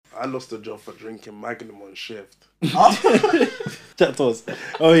I lost a job for drinking Magnum on shift. Chat to us.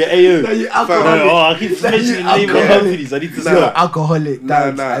 Oh yeah, AO. No, you alcoholic. I keep mentioning the name of companies. I need to know. Alcoholic.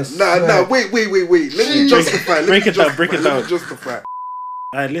 Nah. Wait. Let me justify. Break it down. Justify.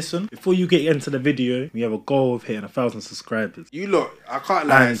 Alright, listen. Before you get into the video, we have a goal of hitting 1,000 subscribers. You look, I can't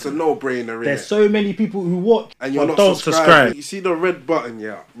lie. It's a no-brainer. There's so many people who watch and you're not don't subscribe. You see the red button,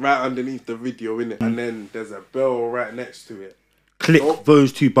 right underneath the video, innit? And then there's a bell right next to it. Click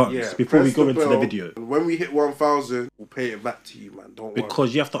those two buttons before we go into the video. And when we hit 1,000, we'll pay it back to you, man. Don't worry.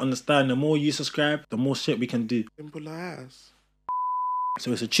 Because you have to understand, the more you subscribe, the more shit we can do. Simple as.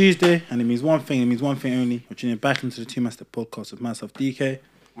 So it's a Tuesday, and it means one thing only. We're tuning back into the Two-Man-Step podcast with myself, DK.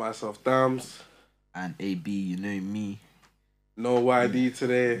 Myself, Dams. And AB, you know me. No YD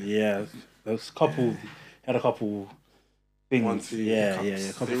today. Yeah, there's a couple, had a couple things.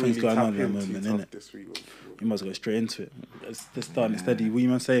 A couple things going on at the moment, innit? You must go straight into it. Let's start steady. What you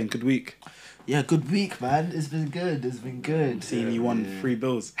man saying? Good week? Yeah, good week, man. It's been good. Seeing you won 3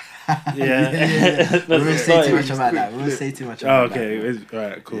 bills. Yeah. We won't say too much about that. Okay.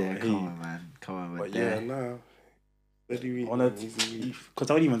 Alright, cool. Yeah, come on, man. But yeah, nah. Because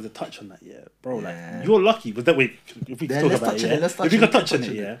I don't even want to touch on that yet, bro. Like, you're lucky. Was that if we talk about it? If we could touch on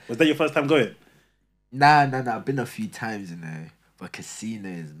it, was that your first time going? Nah. I've been a few times, you know. But casino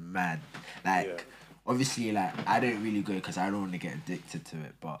is mad. Like, obviously, like I don't really go because I don't want to get addicted to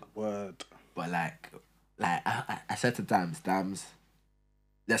it. But like I said to Dams,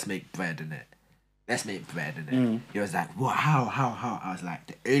 let's make bread in it. He was like, what? How? I was like,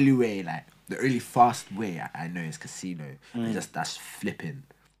 the only fast way I know is casino. That's flipping.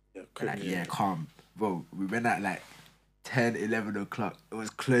 Calm. Bro, we went at like 10, 11 o'clock. It was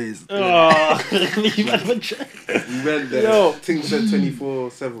closed. Oh, we went there. Things said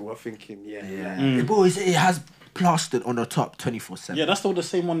 24/7. We're thinking, Bro, it has plastered on the top 24/7. Yeah, that's still the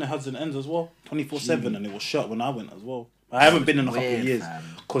same one that has an end as well. 24/7, and it was shut when I went as well. I haven't been in a couple of years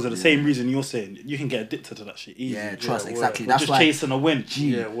because of the same reason you're saying. You can get addicted to that shit easy. Yeah, trust, exactly. That's just chasing a win.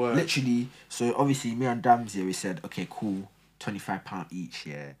 Literally. So obviously, me and Dams here, we said, okay, cool, £25 each.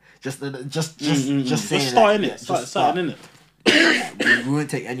 Yeah, just saying. Starting it. Starting it. We won't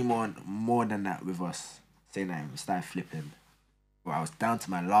take any more than that with us. Saying that we started flipping. Well, I was down to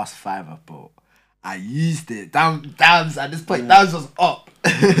my last $5, but I used it. Dams at this point. Dams was up.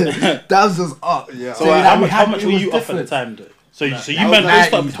 Dams was up. Yeah. So how much were you up at the time, though? So you man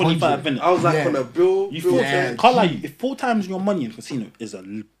up 25 minutes. I was like on a bill. Can't lie. If 4 times your money in casino is a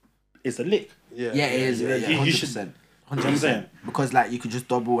lick. Yeah, it is. Yeah, 100%. 100%. Because like you could just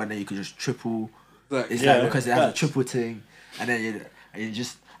double and then you could just triple. It's like because it has a triple thing, and then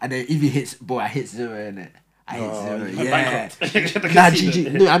and then if you hit, I hit 0 in it. I hit 0. Yeah. Nah,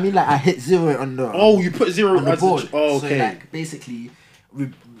 GG. No, I mean like I hit 0 on the. Oh, you put 0 on the board. Oh, okay. So like basically,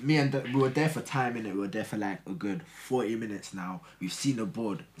 we were there for time, innit? We were there for like a good 40 minutes now. We've seen the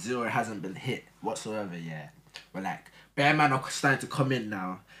board. 0 hasn't been hit whatsoever. Yeah. We're like, bear man are starting to come in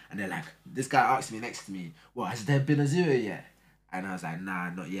now, and they're like, this guy asked me next to me, "What, has there been a 0 yet?" And I was like, nah,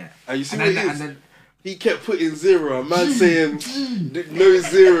 not yet. And you see what it is? And then he kept putting 0. A man saying no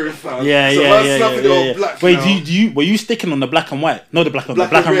 0, fam. Yeah. Wait, were you sticking on the black and white? No, the black and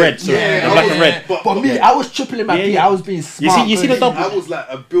red. Sorry. Yeah, the black and red. But me, I was tripling my P. I was being smart. You see the double? I was like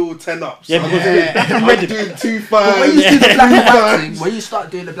a bill 10 up. Yeah, because black and red. I'm doing 2 5. When you do the black and white thing, when you start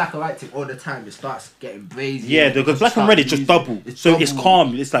doing the black and white thing all the time, it starts getting brazy. Yeah, because black and red is just double. So it's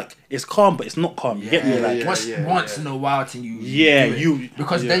calm. It's like it's calm, but it's not calm. You get me? Like once in a while, thing you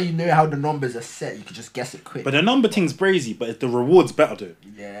because then you know how the numbers are set. You can just guess it quick. But the number thing's brazy, but the reward's better though.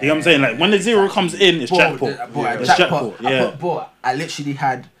 Yeah. You know what I'm saying? Like when the 0 comes in, it's jackpot. It's jackpot. Yeah. I literally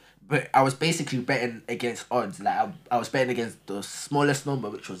had, but I was basically betting against odds. Like I was betting against the smallest number,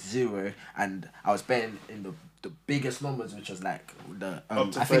 which was 0, and I was betting in the biggest numbers, which was like the I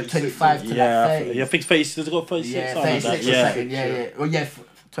think 25 to like 30. Yeah, I think 36. Has got 36. Yeah, 36 or something. Yeah. Well, yeah,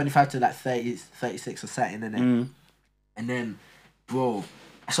 25 to like 30, 36 or something, innit? And then, bro,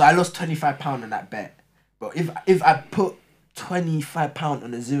 so I lost £25 on that bet. But if I put £25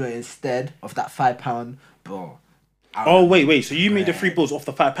 on a 0 instead of that £5, bro. Wait. So you made the 3 balls off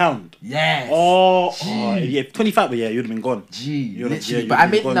the £5? Yes. Yeah. 25. But yeah, you'd have been gone. Literally. But I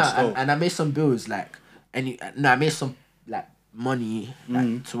made and I made some bills like I made some like money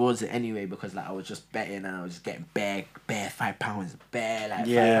like towards it anyway because like I was just betting and I was just getting bare £5, bare like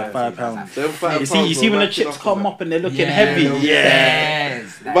 £5. You see when the chips come up and they're looking heavy.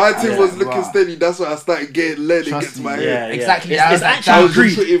 Yes. My team was looking steady. That's why I started getting led against my head. Exactly. It's I was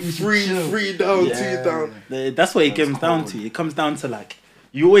just putting 3 down, 2 down. That's what it comes down to. It comes down to like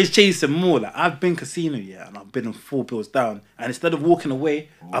you always chasing more. Like I've been casino, and I've been on 4 bills down, and instead of walking away,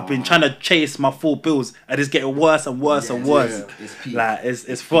 I've been trying to chase my 4 bills, and it's getting worse and worse and worse. Like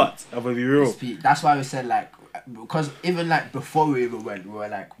it's fucked. I'm gonna be real. That's why we said like, because even like before we even went, we were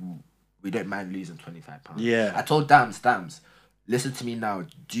like, we don't mind losing £25. Yeah. I told Dams, listen to me now.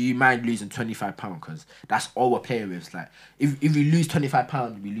 Do you mind losing £25? Because that's all we're playing with. It's like if we lose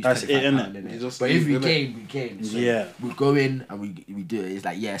 £25, we lose £25. Innit? But if we gain, we gain. So we go in and we do it. It's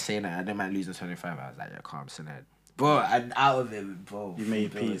like saying that I don't mind losing £25. I was like, calm, son. Bro, I'm out of it, bro. You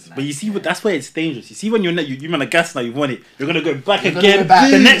made peace. Like, but you see, that's where it's dangerous. You see, when you're you man a gas now, you want it. You're gonna go back again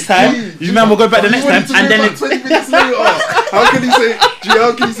the next time. You man will go back the next time, and then 20 minutes later. How can you say?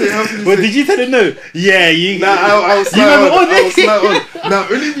 How can you say? But did you tell him no? Yeah, you. Nah, I was on. Nah,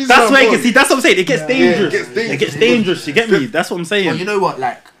 only that's why you can see. That's what I'm saying. It gets dangerous. It gets dangerous. You get me? That's what I'm saying. Well, you know what?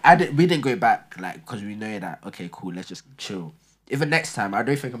 Like, we didn't go back, like, because we know that. Okay, cool. Let's just chill. Even next time, I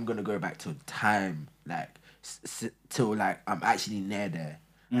don't think I'm gonna go back till time, like. Till like I'm actually near there,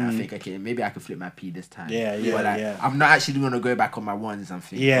 and I think okay, maybe I can flip my P this time. I'm not actually gonna go back on my ones and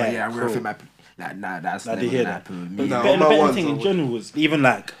think. I'm gonna flip my P. Like that's never gonna happen with me. The better thing in general was even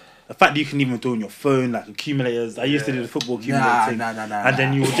like the fact that you can even do on your phone like accumulators. I used to do the football accumulator thing, and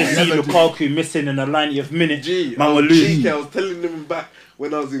then you would just see Lukaku missing in the 90th minute. Man will lose. I was telling them back.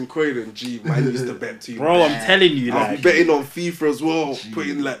 When I was in Croydon, man used to bet too. Bro, I'm telling you, I was betting on FIFA as well,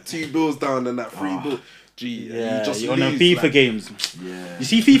 putting like 2 bills down and that 3 bill. You're on the FIFA games. Yeah. You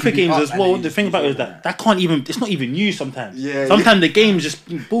see FIFA games as well. The thing about it is that can't even. It's not even you sometimes. Sometimes the game's just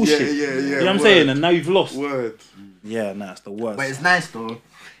bullshit. You know what I'm saying? And now you've lost. Yeah, nah, it's the worst. But it's nice though.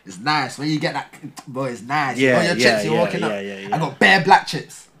 It's nice when you get that. Bro, it's nice. Yeah, your chips, you're walking up. I got bare black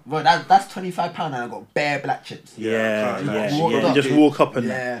chips. Bro, that's £25 and I got bare black chips. You just walk up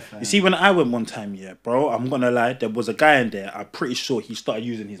and you see when I went one time, bro, I'm gonna lie, there was a guy in there. I'm pretty sure he started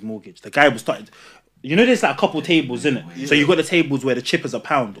using his mortgage. The guy was started. You know, there's like a couple tables in it. So you got the tables where the chip is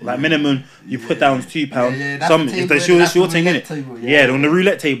 £1. Like minimum, you put down £2. Some that's your thing in it. They're on the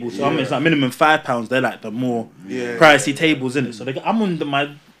roulette table. So it's like minimum £5. They're like the more pricey tables in it. So I'm on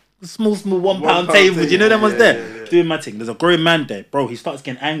my small £1 table. You know them was there doing my thing. There's a grown man there, bro. He starts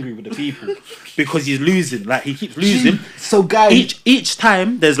getting angry with the people because he's losing. Like he keeps losing. So guys, each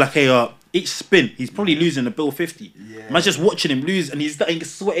time there's like each spin, he's probably losing a bill 50. I'm just watching him lose, and he's starting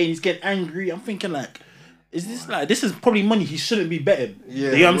sweating. He's getting angry. I'm thinking like, this is probably money he shouldn't be betting.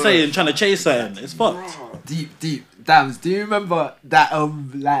 You know what I'm saying? Trying to chase something. It's fucked. Deep. Dams, do you remember that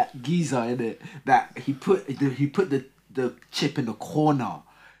like geezer in it that he put the chip in the corner,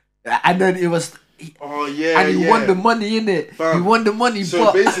 and then it was. And he won the money in it. He won the money. So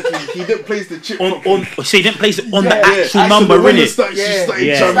but basically, he didn't place the chip so he didn't place it on the actual number in it.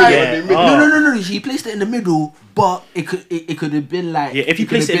 No. He placed it in the middle, but it could have been like if you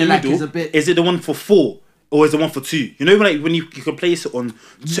place it in the middle, is it the one for 4 or is it the one for 2? You know, like when you can place it on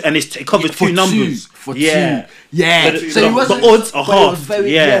and it covers 2 numbers for 2. So the odds are half. But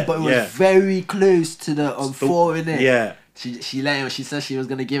it was very close to the 4 in it. She let him. She said she was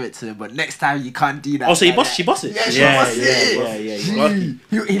gonna give it to him, but next time you can't do that. Oh, so she bust it.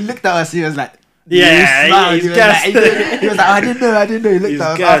 He looked at us. He was like, he was like, I didn't know. He looked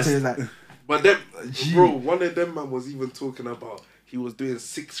at us after. He was like, but then, bro, one of them man was even talking about. He was doing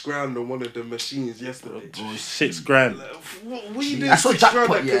 $6,000 on one of the machines yesterday. Oh, $6,000. What are you doing? I saw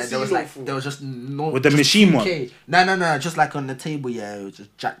jackpot. There was just no. With the machine 2K. one. No. Just like on the table. It was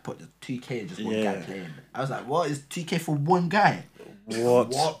just jackpot. 2K, just one guy playing. I was like, what is 2K for one guy?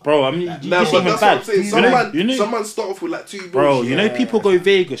 What? Bro, I mean, but that's what I'm saying. Someone start off with like 2 balls. Bro, you know people go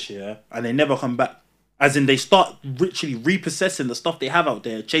Vegas, and they never come back. As in, they start literally repossessing the stuff they have out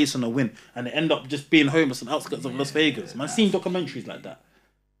there, chasing a win, and they end up just being homeless on the outskirts of Las Vegas. I've seen documentaries like that.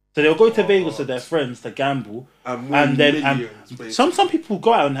 So they'll go to Vegas with their friends to gamble, and then some people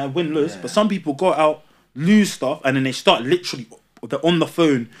go out and win loads, but some people go out, lose stuff, and then they start literally they're on the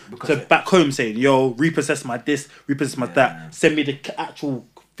phone back home saying, "Yo, repossess my this, repossess my that, send me the actual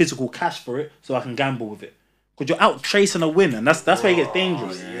physical cash for it so I can gamble with it." Because you're out chasing a win, and that's where it gets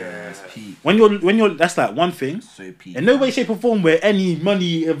dangerous. When you're that's like one thing. So in no way, shape or form where any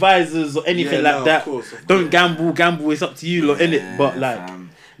money advisors or anything like that. Of course. Don't gamble. It's up to you lot in it. But like,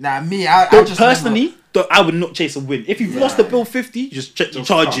 I just personally, I would not chase a win. If you've lost the bill 50, just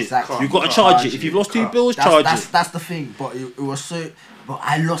charge it. You've got to charge it. If you've lost 2 bills, charge it. That's the thing. But it was so. But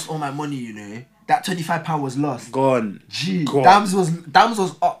I lost all my money. You know that £25 was lost. Gone. Dams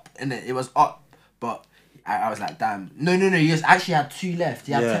was up in it. It was up, but. I was like, damn. No. He actually had 2 left.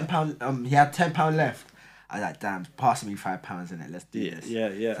 He had £10. He had £10 left. I was like, damn. Pass me £5 in it. Let's do this.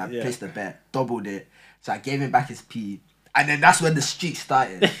 Yeah. So I placed the bet, doubled it. So I gave him back his P, And then that's when the street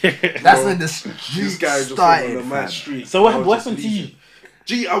started. That's when the street started. On the street. So what happened to you?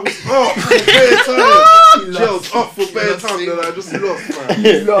 G, I was up for bare time. I was up for bare time, then I just lost, man.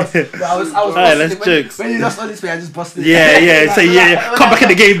 You lost. I was Alright, let's jokes. When you lost on this way, I just busted. Yeah. So come back in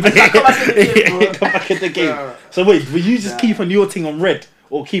the game. Come back in the game. So wait, were you just keeping your thing on red?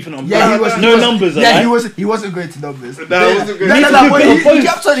 Or keeping it on numbers. Yeah, he wasn't going to numbers. No, I wasn't going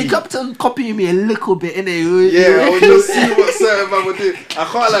to he kept on copying me a little bit, innit? Yeah, I was just seeing what certain man would do. I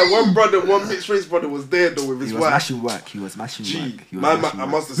can't like one mixed race brother was there though with his wife. He was smashing work. I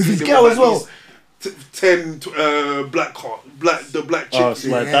must have with seen his girl as well. 10 black chicks. Oh,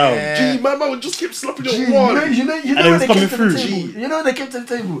 slide down. Gee, my man would just keep slapping it on one. You know when they came to the table. You know when they came to the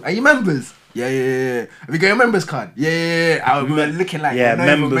table. Are you members? Yeah. Have you got your members card? Yeah. We were looking like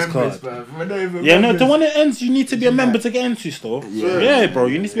members card. No, the one that ends, you need to be a member to get into store. Yeah, bro,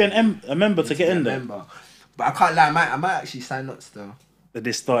 you need to be a member to get in there. But I can't lie, I might actually sign up still.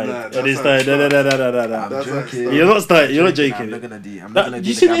 They started. No. I'm joking. You're not starting. You're not joking. I'm not gonna do.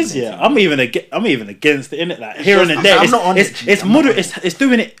 You see this? Yeah, I'm even against it. Innit? Like here and there, it's moderate. It's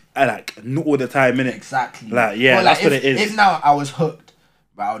doing it like not all the time. Innit? Exactly. Like that's what it is. If now I was hooked.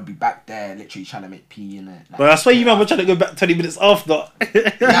 But I would be back there, literally trying to make pee in it. Like, but I swear you remember trying to go back 20 minutes after.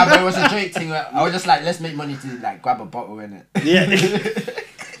 Yeah, but it was a joke thing. I was just like, let's make money to like grab a bottle in it. Yeah.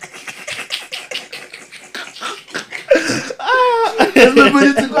 Let's make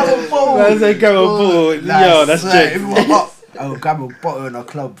money to grab a bottle. Let's grab a bottle. Yo, that's jokes. I'll grab a bottle in a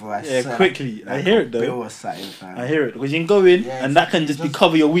club, bro. Quickly. I hear it though. I hear it because you can go in and that can just be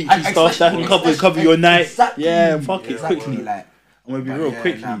cover your weekly stuff. That can cover your night. Exactly. Yeah, fuck it quickly. Like. I'm gonna be real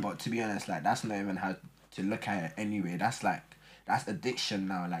quickly. But to be honest, like that's not even how to look at it anyway. That's addiction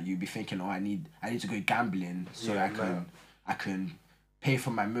now. Like you be thinking, I need to go gambling so I can pay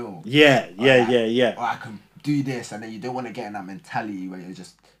for my meal. Yeah. Or I can do this, and then you don't want to get in that mentality where you're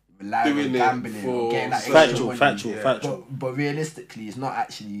just relying on gambling or getting that factual. But realistically, it's not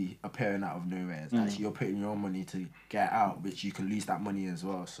actually appearing out of nowhere. It's actually you're putting your money to get out, which you can lose that money as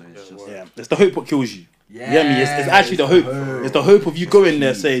well. So it's it's the hope what kills you. Yeah, you get me? It's actually the hope. It's the hope of you going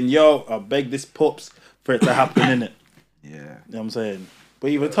there saying, yo, I beg this pops for it to happen, innit? Yeah. You know what I'm saying?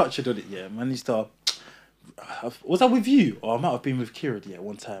 But even touching on it, man used to... Was that with you? Or I might have been with Kira,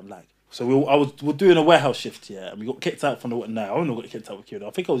 one time. Like, so we're doing a warehouse shift, and we got kicked out from the... No, I don't know got kicked out with Kira.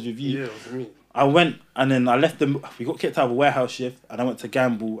 I think I was with you. Yeah, it was me. I went, and then I left them... We got kicked out of a warehouse shift, and I went to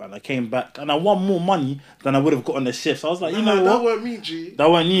gamble, and I came back, and I won more money than I would have got on the shift. So I was like, you know what? That weren't me, G. That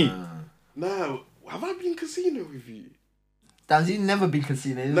weren't you? No. Have I been casino with you? Dan's never been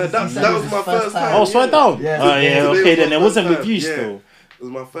casino. No, that was my first time. Oh, swear down. Yeah. Oh, yeah. Okay, then it wasn't with you still. It was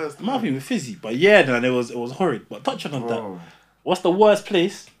my first time. It might have been with Fizzy, but then it was horrid. But touching on that, what's the worst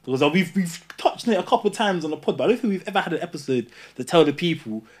place? Because we've touched on it a couple of times on the pod, but I don't think we've ever had an episode to tell the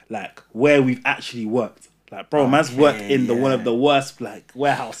people like where we've actually worked. Like, bro, man's worked in one of the worst like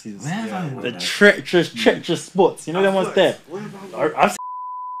warehouses, the treacherous spots. You know them ones there. I've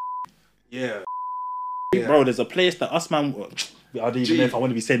bro, there's a place that us man. I don't even know if I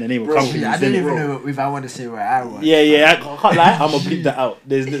want to be saying the name of company. I don't even know if I want to say where I work. Yeah, I can't lie. I'm gonna bleep that out.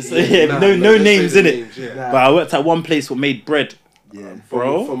 There's no names in it. But I worked at one place that made bread. Yeah,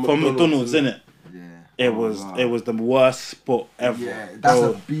 bro, from McDonald's, innit? Yeah, it was the worst spot ever. Yeah, that's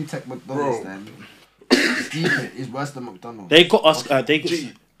a B-Tech McDonald's then. It's worse than McDonald's. They got us.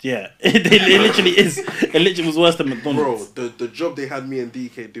 Yeah, it literally is. It literally was worse than McDonald's. Bro, the job they had me and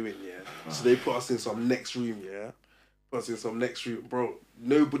DK doing, so they put us in some next room, bro.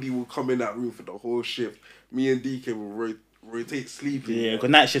 Nobody will come in that room for the whole shift. Me and DK will rotate sleeping. Yeah, got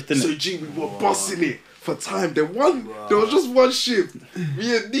night shift, didn't it? So G, we were busting it for time. There was just one shift.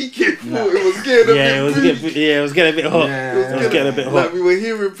 Me and DK thought it was getting it was getting a bit hot. It was getting a bit hot. Like we were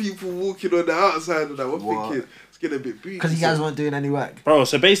hearing people walking on the outside and that. We're thinking it's getting a bit booty. Because you guys weren't doing any work, bro.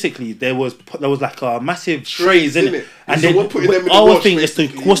 So basically, there was like a massive trays in it, and so then our thing is to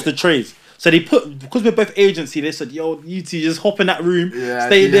wash the trays. So they because we're both agency, they said, yo, you two just hop in that room,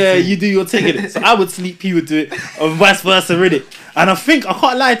 stay there, you do your thing in it. So I would sleep, he would do it, and vice versa in it. And I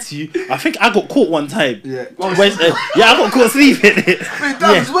can't lie to you, I think I got caught one time. Yeah. I got caught sleeping. Wait,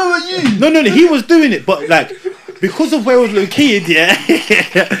 Dams, where were you? No, he was doing it, but like, because of where it was located,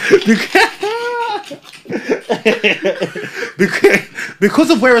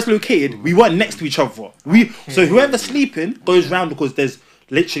 because of where it's located, we weren't next to each other. So whoever's sleeping goes round because there's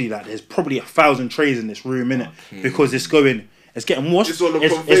literally there's probably 1,000 trays in this room, innit? Because it's going it's getting washed. It's on a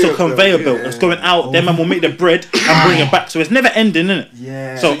It's a conveyor belt. yeah. It's going out. Then man will make the bread and bring it back. So it's never ending, innit?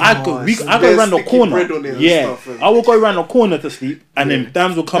 Yeah. So I go around the corner. I will go around the corner to sleep, and then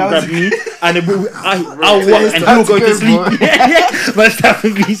Dams will come grab me, and then I'll walk and he'll go to sleep. But it's time for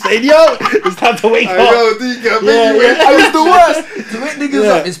me saying, yo, it's time to wake up. I was the worst. To wake niggas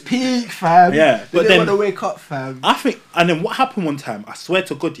up is peak, fam. Yeah, but then want to wake up, fam. I think, and then what happened one time? I swear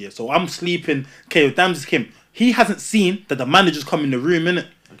to God, so I'm sleeping. Okay, Dams is Kim. He hasn't seen that the manager's come in the room, innit?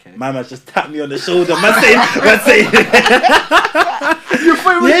 Okay. My man just tapped me on the shoulder. Man saying, You're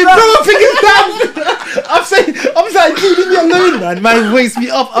fine with bro, I think it's Dams. I'm like, dude, leave me alone, man. Man wakes me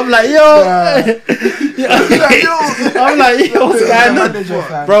up. I'm like, yo. I'm like, yo, what's going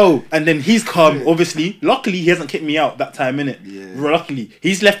on? Bro, and then he's come, obviously. Luckily, he hasn't kicked me out that time, innit? Yeah. Luckily.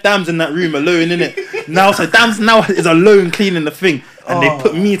 He's left Dams in that room alone, innit? Now, so Dams now is alone cleaning the thing. And they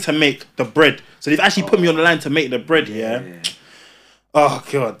put me to make the bread. So they've actually put me on the line to make the bread, yeah? Oh,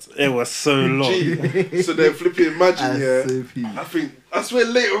 God. It was so long. So they're flipping, imagine, I swear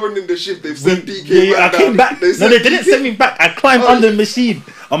later on in the shift, they've sent DK back. I came back. They didn't send me back. I climbed under the machine.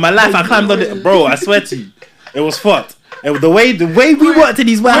 On my life, I climbed under it. Bro, I swear to you. It was fucked. The way we worked in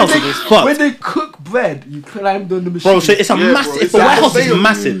these warehouses was fucked. When they cook bread, you climbed on the machine. Bro, so it's a massive. The warehouse is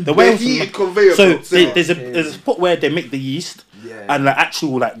massive. The warehouse is conveyor. So there's a spot where they make the yeast. And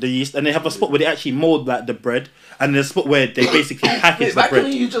the yeast, and they have a spot where they actually mold like the bread, and there's a spot where they basically package the bread. Why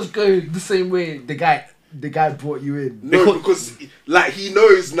can't you just go the same way the guy brought you in? No, because like he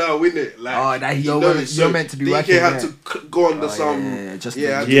knows now, innit? Like he knows you're meant to be working. DK had to go on the just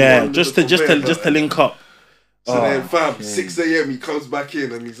to link up. So then, fam, 6 a.m. he comes back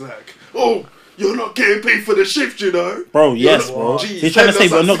in and he's like, "Oh, you're not getting paid for the shift, you know." Bro, yes, bro. He's trying to say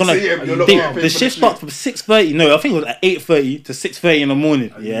we're not gonna. The shift starts from 6:30. No, I think it was at 8:30 to 6:30 in the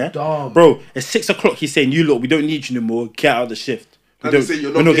morning. Yeah, bro. It's 6 o'clock. He's saying, "You lot, we don't need you anymore. Get out of the shift. We're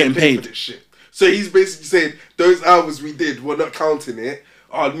not getting paid for this shit." So he's basically saying those hours we did, we're not counting it.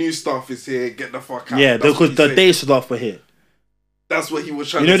 Our new staff is here. Get the fuck out. Yeah, because the day staff were here. That's what he was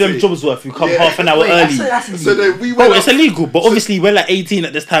trying to say. You know them jobs worth, you come half an hour early. So then we went it's illegal, but obviously we're like 18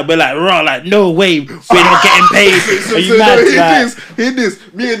 at this time. We're like, like, no way, we're not getting paid. Are you mad? Hear this.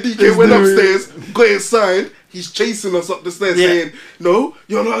 Me and DK went upstairs, got it signed. He's chasing us up the stairs saying, "No,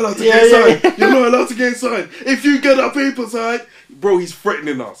 you're not allowed to get signed. You're not allowed to get signed. If you get our paper signed," bro, he's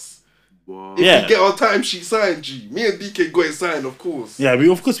threatening us. Wow. If we get our timesheet signed, me and DK got it signed, of course. Yeah,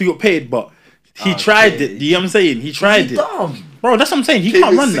 of course we got paid, but he tried it. You know what I'm saying? He tried it. Dumb. Bro, that's what I'm saying. He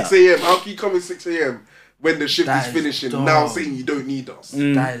can't run that. 6 a.m. How can you come at 6 a.m. when the shift is finishing? Dumb. Now saying you don't need us.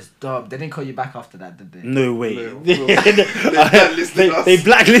 That is dumb. They didn't call you back after that, did they? No way. No, they blacklisted us. They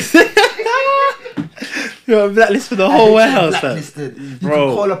blacklisted. You're blacklisted for the whole warehouse, blacklisted. You can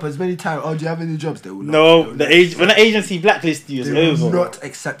call up as many times. Oh, do you have any jobs? They will not. No, when the agency blacklists you, it's over. They will not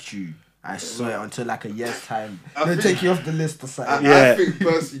accept you. I swear, until like a year's time. They'll take you off the list or something. I think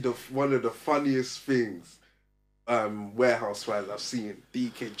personally, one of the funniest things warehouse wise I've seen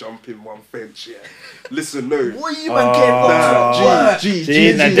DK jumping one fence. Listen, no. What are you man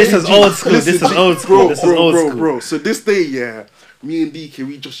getting? This is old school. This is old school, bro. So this day, me and DK,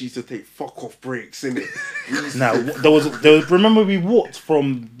 we just used to take fuck off breaks, innit? Now there was. Remember we walked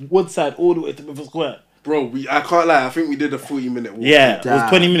from Woodside all the way to Memphis Square. Bro, I can't lie. I think we did a 40-minute walk. Yeah, it was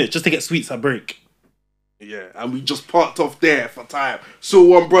 20 minutes just to get sweets at break. Yeah, and we just parked off there for time. So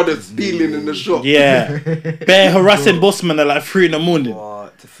one brother stealing in the shop. Yeah, bare harassing bossman at like 3 in the morning.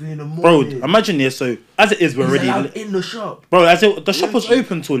 What? To 3 in the morning? Bro, imagine this. So as it is, we're already in the shop. Bro, the shop was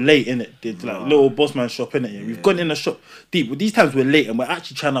open till late, innit? It's like little bossman shop, innit? Yeah. We've gone in the shop deep. But these times we're late and we're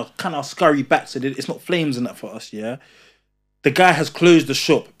actually trying to kind of scurry back so that it's not flames and that for us. Yeah. The guy has closed the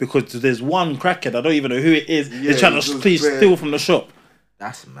shop because there's one crackhead. I don't even know who it is. They're trying to steal from the shop.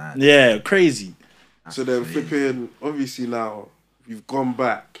 That's mad. Yeah, crazy. So then flipping, obviously now, we've gone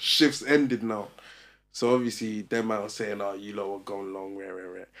back. Shifts ended now. So obviously, them man was saying, "Oh, you lot were going long,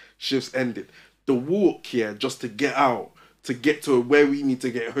 rare. Shifts ended. The walk here, just to get out, to get to where we need to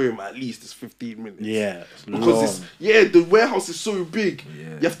get home, at least is 15 minutes. Yeah, because the warehouse is so big.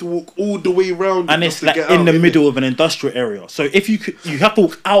 Yeah. You have to walk all the way around, and it's like in the middle of an industrial area. So if you have to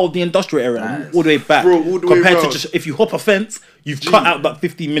walk out of the industrial area and all the way back, bro, all the compared way to just if you hop a fence, you've cut out about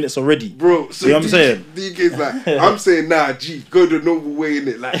 15 minutes already, bro. So you know what I'm saying? DK's like, I'm saying, nah, go the normal way in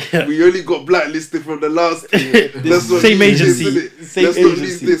it. Like we only got blacklisted from the last thing. Same agency, let's not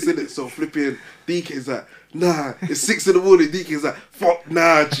leave this in it. So flipping, DK's like, nah, it's 6 in the morning. DK's like, fuck,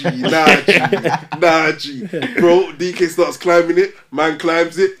 nah, G. Bro, DK starts climbing it. Man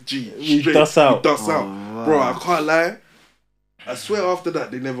climbs it. G. We dust out. Wow. Bro, I can't lie. I swear after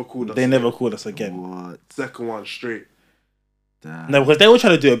that, they never called us. They never called us again. What? Second one straight. Damn. No, because they were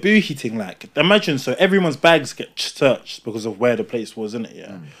trying to do a boohie thing. Like, imagine, so everyone's bags get searched because of where the place was, isn't it?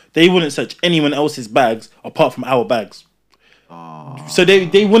 Yeah. They wouldn't search anyone else's bags apart from our bags. So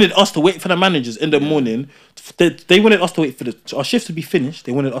they wanted us to wait for the managers in the morning. They wanted us to wait for our shift to be finished.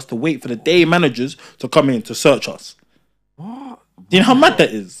 They wanted us to wait for the day managers to come in to search us. What? Do you know how mad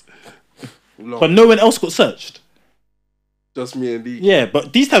that is? But no one else got searched. Just me and D. Yeah,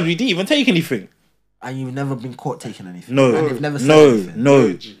 but these times we didn't even take anything. And you've never been caught taking anything? No. And they've never said anything?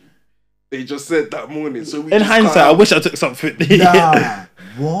 No. They just said that morning. So we In just hindsight, cut I out. wish I took something. Nah.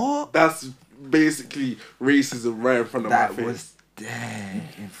 What? That's basically racism right in front of That my face. was dead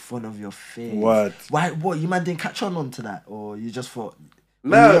in front of your face. What? Why? What? You man didn't catch on to that, or you just thought?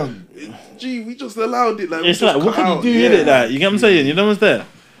 Nah, we just allowed it. Like, It's like, what can you do in it? Like, you get what I'm saying? You know what's there?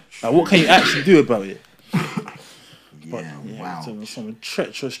 Like, what can you actually do about it? Wow. Some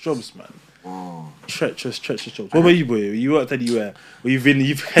treacherous jobs, man. Oh. Treacherous jobs. What about you, boy? You worked anywhere where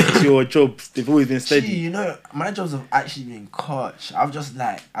you've had your jobs, they've always been steady. Gee, you know, my jobs have actually been clutch. I've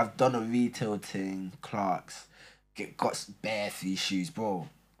done a retail thing, Clark's. Got bare free shoes, bro.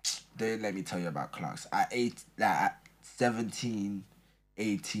 Don't let me tell you about Clark's. At 17,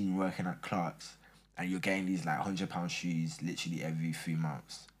 18, working at Clark's, and you're getting these like £100 shoes literally every 3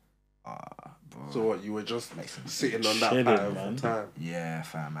 months. Bro. So what? You were just Like some sitting on that chilling, pattern man. for time. Yeah,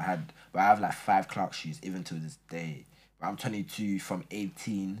 fam. I have like 5 Clark shoes even to this day. But I'm 22. From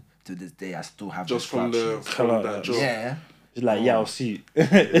 18 to this day, I still have Just those from Clark the shoes. from Clark, that job. Yeah. It's like, yeah, I'll see you.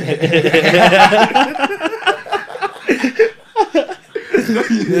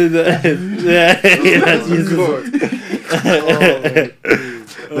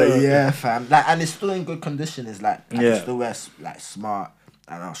 But yeah, fam. Like, and it's still in good condition. It's like I Yeah. can still wear like smart,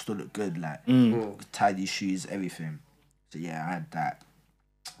 and I'll still look good. Like tidy shoes, everything. So yeah, I had that,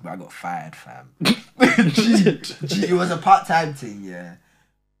 but I got fired, fam. It was a part-time thing, yeah.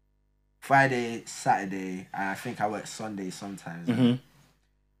 Friday, Saturday, and I think I work Sunday sometimes.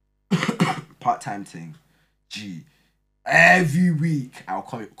 Part-time thing. Every week I'll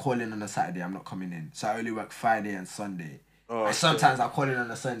call in on a Saturday. I'm not coming in, so I only work Friday and Sunday. Oh, And sometimes I'll call in on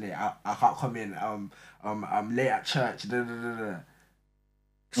a Sunday. I can't come in. I'm late at church.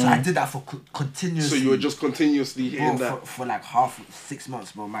 So I did that for continuously. So you were just continuously hitting bro, that. for like 6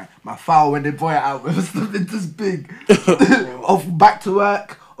 months, bro. My file when they brought it out, it was something this big. Of back to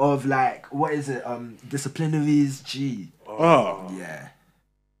work, of like, what is it? Disciplinaries. Oh.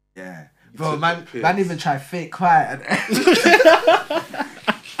 Yeah. Bro, man even try fake cry.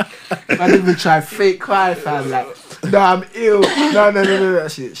 Man even try fake cry, fam. Like, no, I'm ill. No.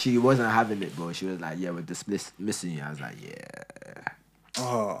 She wasn't having it, bro. She was like, yeah, we're dismissing you. I was like, yeah.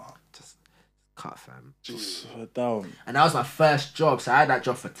 Just cut, fam. Down. And that was my first job, so I had that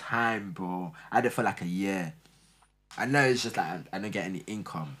job for time, bro. I had it for like a year. I know it's just like I don't get any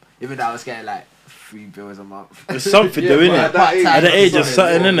income, even though I was getting like 3 bills a month. It's something though, innit? At the age of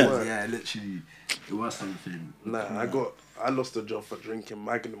something, innit? Yeah, literally, it was something. Nah, I lost a job for drinking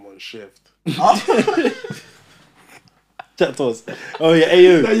Magnum on shift. Oh yeah,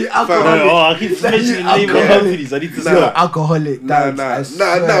 AU. No, you alcoholic. I keep mentioning the name of companies. I need to see. You're alcoholic. Nah.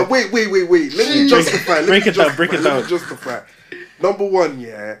 Wait. Let me justify. Break it down. Justify. Number one,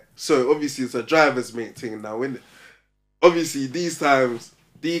 yeah. So obviously it's a driver's mate thing now, innit? Obviously these times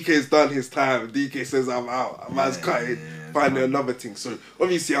DK's done his time. DK says I'm out. Man's cutting, finding another thing. So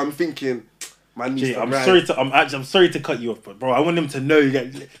obviously I'm thinking, man needs to ride. I'm sorry to cut you off, but bro, I want them to know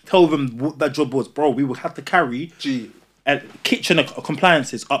that. Tell them what that job was, bro. We would have to carry kitchen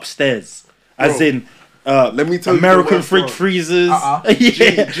compliances upstairs, as in. Let me tell American you fridge freezers.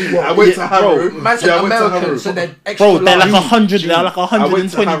 I went to Harrow. Man's American, so they're extra. Bro, they're like large. 100. They're like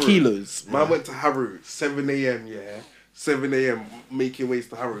 120 kilos. Man went to Harrow 7 a.m. Yeah, 7 a.m. making ways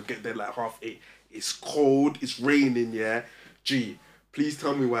to Harrow. Get there like 8:30. It's cold. It's raining. Yeah. Please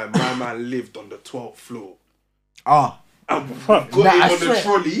tell me why my man lived on the 12th floor. Oh, and got him on the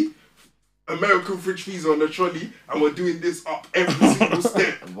trolley. American fridge freezer on the trolley, and we're doing this up every single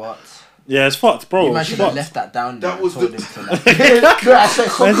step. What? Yeah, it's fucked, bro. You should have left that down there. That was no, I said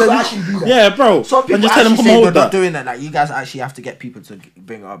some people actually do that. Yeah, bro. Some people just tell them actually come say hold we're not that. doing that. Like, you guys actually have to get people to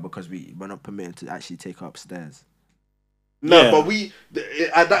bring it up because we're not permitted to actually take it upstairs. No, Yeah. but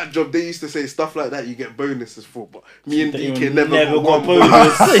at that job they used to say stuff like that you get bonuses for, but me and DK never got one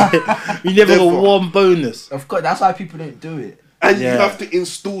bonus. We never got one bonus. Of course, that's why people don't do it. And you have to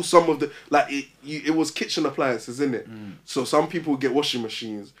install some of the it was kitchen appliances, innit? So some people get washing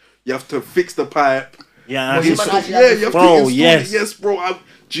machines. You have to fix the pipe, Yeah, you have to install it. Yes, bro. I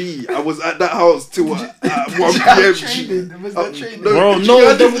was at that house till 1 p.m. Was that training? Bro,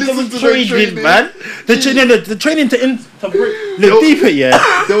 no, there was training, man. The training to look deeper,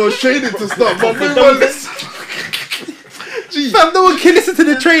 yeah. There was training to start, but no one Fam, no one can listen to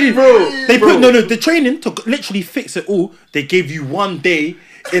the training, bro. The training to literally fix it all. They gave you 1 day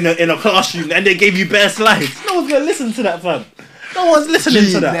in a classroom and they gave you bare slides. No one's gonna listen to that, fam. No one's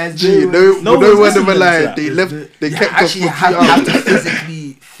listening to that. No one ever lied. They kept us for 3 hours. You have to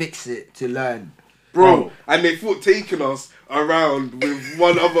physically fix it to learn. Bro, and they thought taking us around with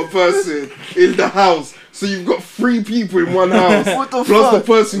one other person in the house. So you've got 3 people in one house. What the plus fuck? the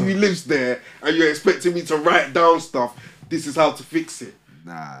person who lives there, and you're expecting me to write down stuff. This is how to fix it.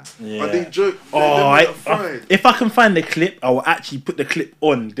 Nah. Yeah. But they joke. If I can find the clip, I will actually put the clip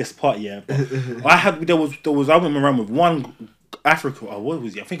on this part. Yeah. But I went around with one Africa. What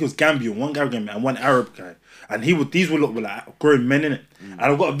was he? I think it was Gambian, one Gambian and one Arab guy. And these were like grown men in it. And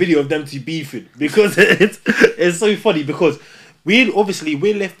I've got a video of them two beefing because it's so funny because we're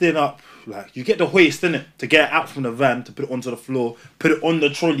lifting up. Like, you get the hoist, innit, to get it out from the van, to put it onto the floor, put it on the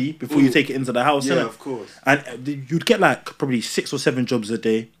trolley before you take it into the house, innit? Yeah, of course. And you'd get like probably 6 or 7 jobs a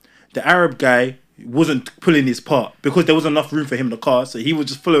day. The Arab guy wasn't pulling his part because there wasn't enough room for him in the car, so he was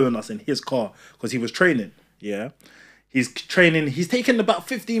just following us in his car because he was training, yeah? He's training, he's taking about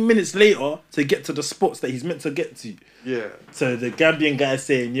 15 minutes later to get to the spots that he's meant to get to. Yeah. So the Gambian guy is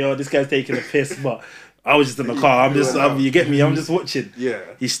saying, yo, this guy's taking a piss, but I was just in the car. You get me? I'm just watching. Yeah.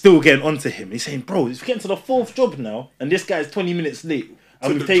 He's still getting onto him. He's saying, bro, he's getting to the 4th job now, and this guy's 20 minutes late.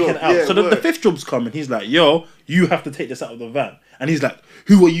 And we've taken it out. Yeah, so the 5th job's coming. He's like, yo, you have to take this out of the van. And he's like,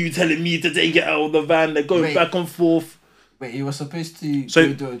 who are you telling me to take it out of the van? They're going back and forth. Wait, you were supposed to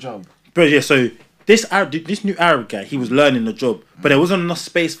go do a job? Bro, yeah, so this new Arab guy, he was learning the job, but there wasn't enough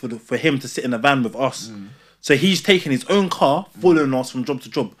space for him to sit in the van with us. So he's taking his own car, following us from job to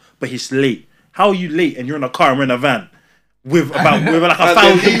job, but he's late. How are you late and you're in a car and we're in a van with like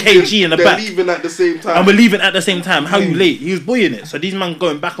 1,000 kg in the back? They're leaving at the same time. And we're leaving at the same time. How you late? He was boying it. So these men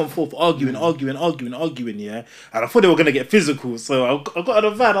going back and forth, arguing, yeah. And I thought they were going to get physical. So I got out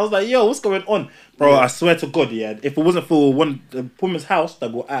of the van. I was like, yo, what's going on? Bro, I swear to God, yeah, if it wasn't for the woman's house that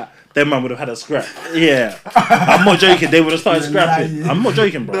we're at, that man would have had a scrap. Yeah. I'm not joking. They would have started scrapping. I'm not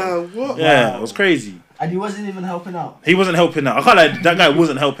joking, bro. Nah, what? Yeah, it was crazy. And he wasn't even helping out. He wasn't helping out. I can't lie, that guy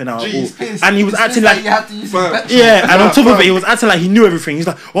wasn't helping out at all. Pissed. And he was acting like you have to use his petrol. yeah, and on top of it, he was acting like he knew everything. He's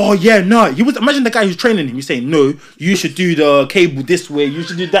like, oh yeah, no. Imagine the guy who's training him. He's saying, no, you should do the cable this way. You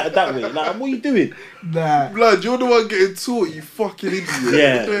should do that way. Like, what are you doing? Nah. Blood, you're the one getting taught, you fucking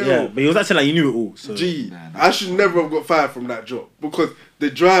idiot. Yeah. But he was acting like he knew it all. So. I should never have got fired from that job because the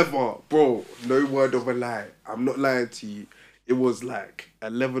driver, bro, no word of a lie. I'm not lying to you. It was like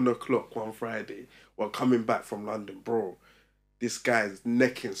 11 o'clock one Friday. While coming back from London, bro, this guy's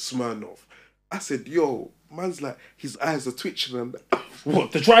necking Smirnoff. I said, yo, man's like, his eyes are twitching and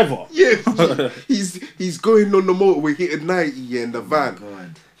what, the driver? Yeah, he's going on the motorway hitting 90 in the van.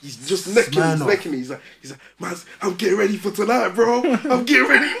 God. He's just necking it. He's like, man, I'm getting ready for tonight, bro. I'm getting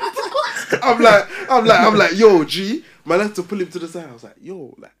ready for tonight. I'm like, yo, G, man, I had to pull him to the side. I was like,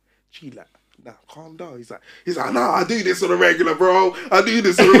 yo, like, G, like, nah, calm down. He's like, nah, I do this on a regular, bro. I do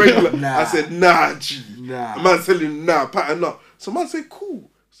this on a regular. I said, nah, G. Nah. Man telling him, nah, pattern up. So man said, cool.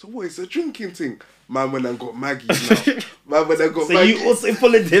 So what, it's a drinking thing. Man went and got Maggie's now. Man went and got so Maggie's. You also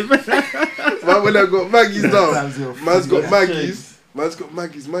followed him? Man went and got Maggie's now. Man's got Maggie's. Man's got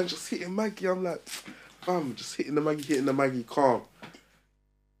Maggie's. Man just hitting Maggie. I'm like, fam, just hitting the Maggie, calm.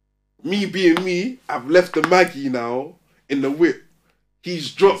 Me being me, I've left the Maggie now in the whip.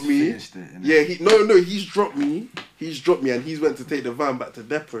 He's dropped me. He's dropped me. He's dropped me and he's went to take the van back to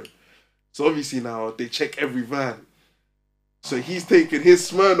depot. So obviously now they check every van. So he's taken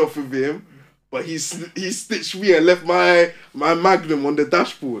his Smirnoff with him, but he stitched me and left my Magnum on the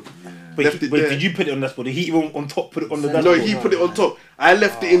dashboard. Yeah. But did you put it on the dashboard? Did he even on top put it on the dashboard? No, he put it on top. I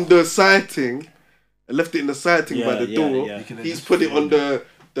left it in the siding. I left it in the siding by the door. Yeah. He's put it on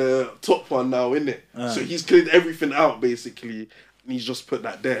the top one now, innit? So he's cleared everything out basically. And he's just put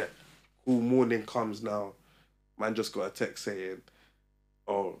that there. Cool, morning comes now. Man just got a text saying,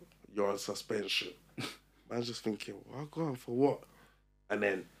 oh, you're on suspension. Man's just thinking, well, go on for what? And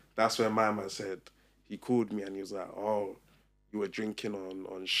then that's when my man said, he called me and he was like, oh, you were drinking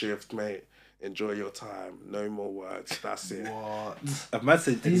on shift, mate. Enjoy your time. No more words. That's it. What? A man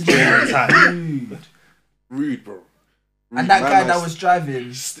said, enjoy your time. Rude, bro. Rude. And that guy that was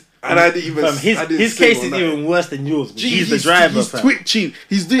driving, And I didn't even. His case is even worse than yours. He's the driver. He's twitching.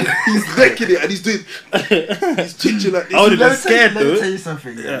 He's necking it, and he's twitching like this. I would have been scared, Let me though. tell you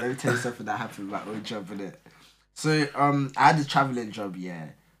something. Yeah. Let me tell you something that happened with my old job, innit? So I had a traveling job. Yeah,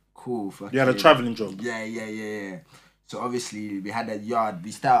 cool. You had a traveling job. Yeah. So obviously we had a yard.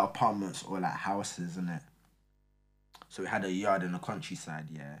 We stayed at apartments or like houses, innit? So we had a yard in the countryside.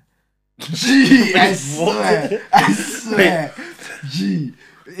 Yeah. Gee, I swear. Gee.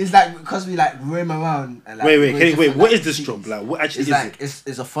 It's like because we like roam around and like wait, what is this job? Like what actually it's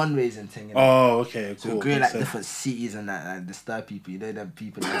it's a fundraising thing. Innit? Oh, okay, cool. So we go like different cities and that, like disturb people. You know them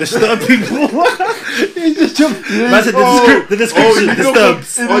people. Like, disturb people. You just jump. Man said the description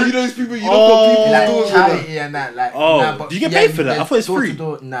disturbs. You know those people. You don't put people like doors charity and that. Like but do you get paid for that? I thought it's free.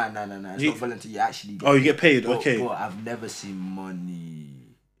 Nah. It's not volunteer. You actually. You get paid. Okay. But I've never seen money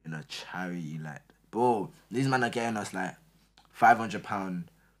in a charity like. Bro, these men are getting us like £500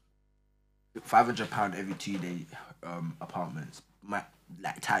 every 2 day apartments, like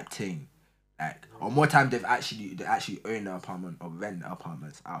type thing, like or more time they actually own the apartment or rent the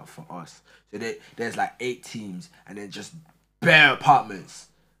apartments out for us. So there's like 8 teams and then just bare apartments.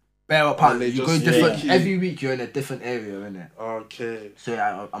 You go different every week. You're in a different area, innit? Okay. So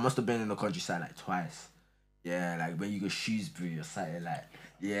I must have been in the countryside like twice. Yeah, like when you go Shrewsbury or something like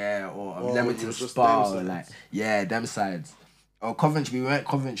or Leamington Spa or like them sides. Or Coventry, we went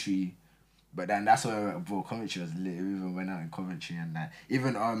Coventry, but then that's where we went, bro. Coventry was lit. We even went out in Coventry and that.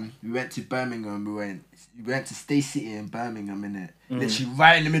 Even we went to Birmingham. We went to Stay City in Birmingham, innit? Literally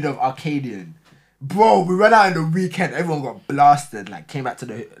right in the middle of Arcadian. Bro, we went out on the weekend. Everyone got blasted. Like came back to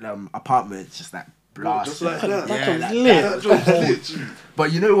the apartment, just like blasted. Just like that. That job's lit.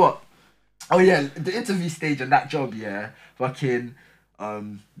 But you know what? Oh yeah, the interview stage on that job, fucking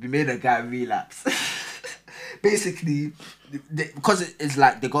we made a guy relapse. Basically, because it's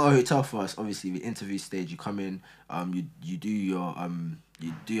like they got a hotel for us. Obviously, the interview stage, you come in, you do your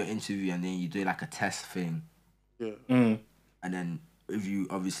interview, and then you do like a test thing. Yeah. And then if you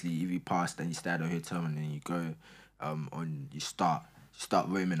pass, then you stay at the hotel, and then you go, you start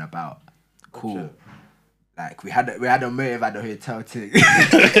roaming about. Cool. Okay. Like we had a motive at the hotel too.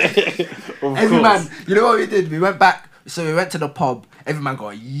 Every man, you know what we did? We went back. So we went to the pub. Every man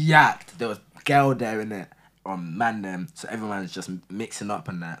got yacked. There was a girl there in it. Man them. So everyone's just mixing up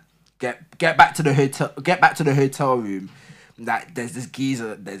and that. Get back to the hotel. Get back to the hotel room. Like there's this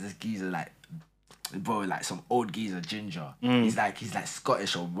geezer like, bro, like some old geezer ginger. He's like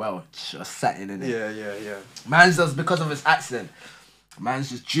Scottish or Welsh or something in it. Yeah. Man's just because of his accent. Man's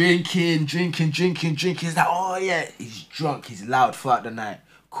just drinking. He's like, oh yeah, he's drunk. He's loud throughout the night.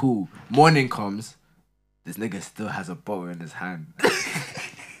 Cool. Morning comes. This nigga still has a bottle in his hand.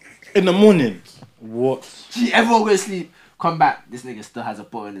 In the morning? What? Gee, everyone go to sleep. Come back. This nigga still has a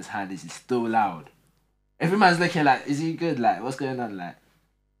bottle in his hand. Is he still loud? Every man's looking like, is he good? Like, what's going on? Like,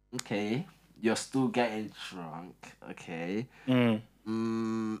 okay, you're still getting drunk. Okay. Alright,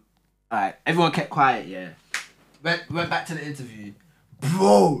 everyone kept quiet, yeah. Went back to the interview.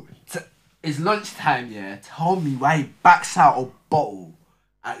 Bro, it's lunchtime, yeah. Tell me why he backs out a bottle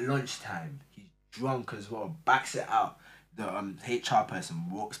at lunchtime. He's drunk as well. Backs it out. The HR person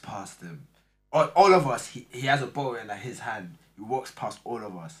walks past him. All of us. He has a bottle in his hand. He walks past all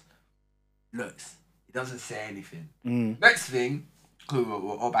of us. Looks. He doesn't say anything. Next thing, cool,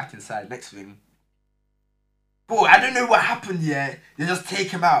 we're all back inside. Next thing, bro, I don't know what happened. Yeah, they just take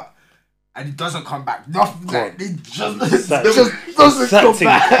him out. And he doesn't come back. Nothing. Like, he just doesn't come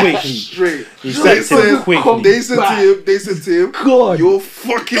back. Quickly. Straight. He sacked him quickly. They said to him, God, your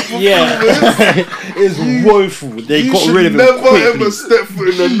fucking performance is woeful. They got rid of him never quickly. ever step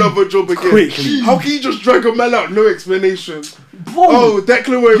foot in another job again. Quickly. How can you just drag a man out? No explanation. Bro, oh,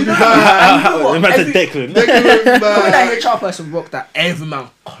 Declan won't be back. Declan. When that HR person rocked that, every man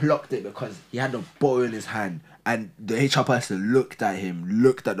clocked it because he had a bottle in his hand. And the HR person looked at him,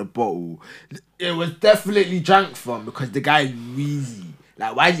 looked at the bottle. It was definitely drank from because the guy is wheezy.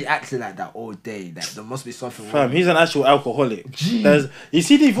 Like, why is he acting like that all day? Like, there must be something wrong. Fam, he's an actual alcoholic. You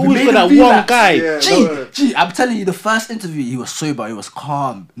see, they've always got that one guy. Yeah, I'm telling you, the first interview, he was sober, he was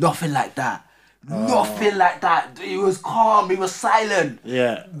calm. Nothing like that. Nothing like that. He was calm. He was silent.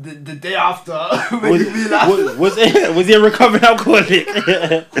 Yeah. The day after, when he realized, was he a recovering alcoholic?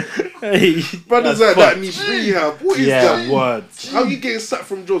 Brothers like that need rehab. What is that? What? How you getting sacked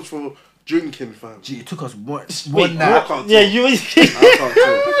from jobs for drinking, fam? Gee, it took us one night. Yeah, you. I can't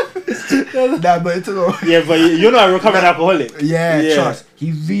talk. Nah, but it took us. Yeah, but you're not a recovering alcoholic. Yeah, trust.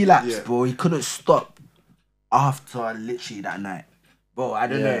 He relapsed, bro. He couldn't stop after literally that night. Bro, I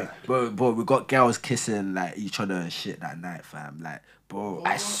don't know. Bro, we got girls kissing like each other and shit that night, fam. Like, Bro,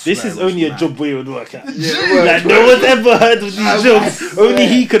 This is only a job we would work at. Yeah, No one's ever heard of these jobs. Only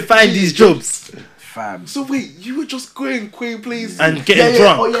he could find these jobs. Fam. So wait, you were just going queer places and getting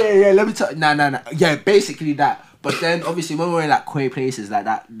drunk. Oh yeah. Let me tell. Nah. Yeah, basically that. But then obviously when we were in like queer places like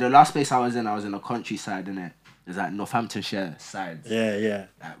that, the last place I was in the countryside, innit? It's like Northamptonshire side. Yeah.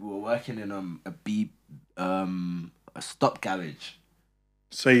 Like we were working in a stop garage.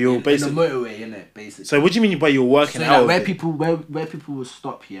 So you're basically in the motorway, innit? Basically. So what do you mean by you're working out? Like where people will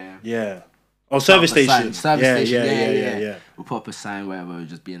stop here. Yeah. Oh, service station. Service station. Yeah. We'll put up a sign wherever. We'll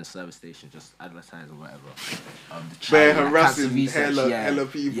just be in a service station, just advertise or whatever. They're harassing hella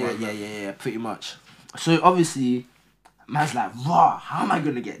people. Yeah, pretty much. So obviously, man's like, raw. How am I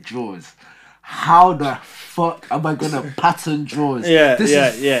gonna get drawers? How the fuck am I gonna pattern drawers? This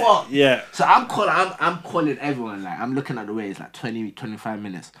is fucked. So I'm calling everyone, like, I'm looking at the way it's like 20-25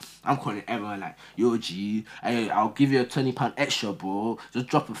 minutes. I'm calling everyone like, yo G, I'll give you a £20 extra, bro. Just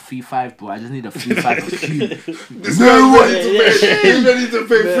drop a 3-5, bro. I just need a 3-5 for Q. This guy's ready to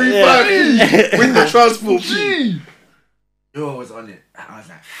pay 3-5 with the transport fee. Yo, I was on it. I was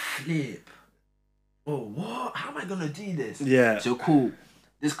like, flip. Oh, what? How am I gonna do this? Yeah. So cool.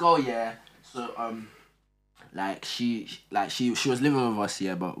 This girl, so she was living with us,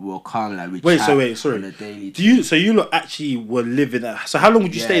 but we were calm, like we sorry. on a daily. So you lot actually were living there. So how long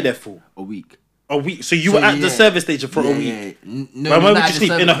would you stay there for? A week. A week. So you were at the service station for a week. Yeah. No, why would you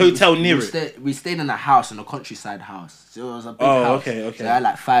sleep in a hotel near it? We stayed in a house, in a countryside house. So it was a big house. Okay. So I had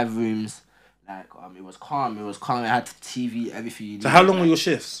like 5 rooms. Like it was calm. It had TV, everything. So how long were your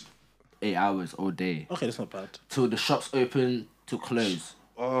shifts? 8 hours all day. Okay, that's not bad. Till the shops open to close.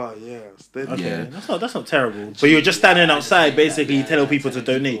 Oh yeah, okay. Yeah. That's not terrible. But you were just standing outside, basically telling people to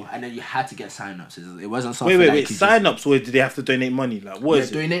donate. And then you had to get sign-ups. It wasn't something. Wait. Sign-ups, or did they have to donate money? Like, what is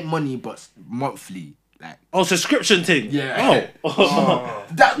it? Donate money, but monthly. Like, subscription thing. Yeah.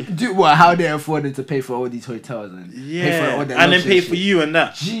 How they afforded to pay for all these hotels and pay for all their and then pay for you and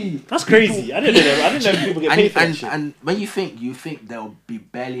that. Gee, that's crazy. I didn't know that. I didn't know people get paid for that shit. And when you think there'll be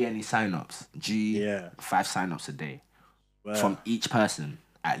barely any sign-ups. 5 sign-ups a day from each person.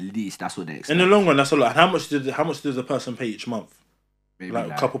 At least that's what they expect. In the long run, that's a lot. How much does a person pay each month? Maybe like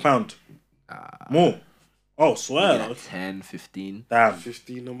a couple £. More. Oh, swear. Like 10, 15. Damn.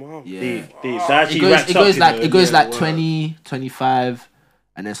 15 a month. Yeah. It goes like 20, 25,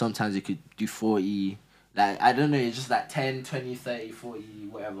 and then sometimes you could do 40. Like, I don't know, it's just like 10, 20, 30, 40,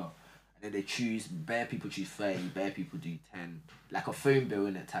 whatever. And then they choose, bare people choose 30, bare people do 10. Like a phone bill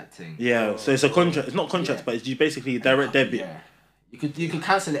in it type thing. Yeah, so it's a contract. It's not contract, but it's basically direct debit. Yeah. You could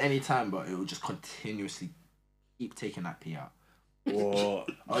cancel it any time, but it will just continuously keep taking that P out. For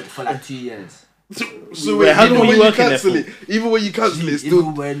like 2 years. So wait, how long were you working there for? Even when you cancel it, still.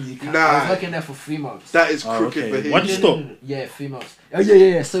 Even when you cancel, I was working there for 3 months. That is crooked for him. Why'd you stop? Yeah, 3 months. Oh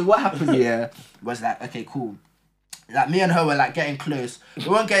yeah. So what happened was like, okay, cool. Like me and her were like getting close. We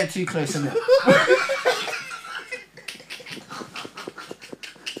weren't getting too close, innit?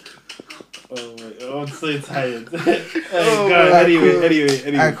 Oh my God, I'm so tired.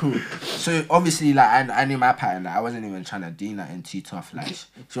 Anyway. Alright, cool. So obviously, like I knew my pattern. Like I wasn't even trying to do nothing too tough. Like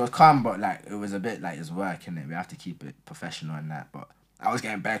she was calm, but like it was a bit like it's work, innit? We have to keep it professional and that. But I was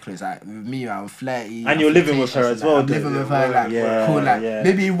getting back close. Like with me, I was flirty. And you're living with her as well. I'm living with her, like cool. Like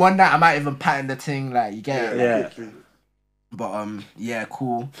maybe one night I might even pattern the thing. Like you get it. Yeah. But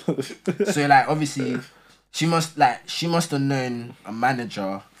cool. So like obviously, she must have known a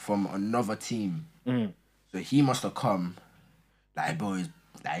manager from another team. So he must have come. Like bro,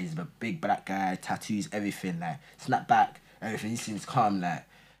 he's a big black guy, tattoos, everything. Like snap back, everything. He seems calm. Like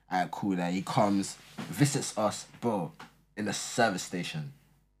alright, cool. Like he comes, visits us, bro, in the service station.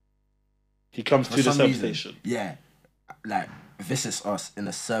 He comes to the service station. Yeah, like visits us in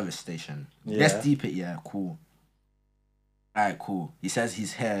the service station. Yeah. Let's deep it. Yeah, cool. Alright, cool. He says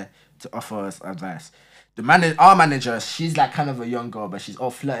he's here to offer us advice. Our manager, she's like kind of a young girl, but she's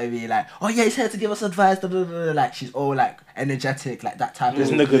all flirty, like, oh yeah, he's here to give us advice, blah, blah, blah. Like she's all like energetic, like that type.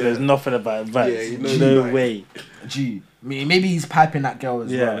 There's nothing about advice. No way. Maybe he's piping that girl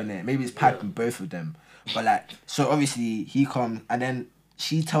as well, innit? Maybe he's piping both of them. But like, so obviously he comes, and then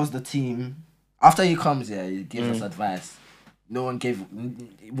she tells the team after he comes, he gives us advice. No one gave.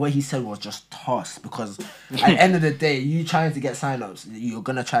 What he said was just toss, because at the end of the day, you trying to get sign-ups, you're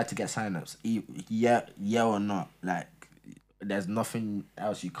gonna try to get sign-ups, yeah or not. Like, there's nothing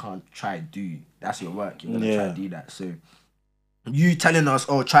else you can't try to do. That's your work. You're gonna try to do that. So you telling us,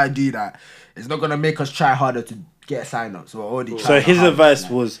 try to do that, it's not gonna make us try harder to get sign-ups. We're already trying. So his advice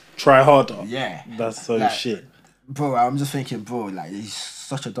was try harder. Yeah, that's so shit, bro. I'm just thinking, bro, like he's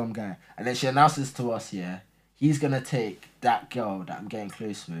such a dumb guy. And then she announces to us, he's gonna take that girl that I'm getting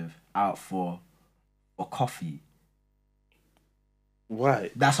close with out for coffee. Why?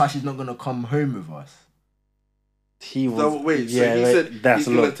 That's why she's not gonna come home with us. He was. So wait, yeah, so he said that's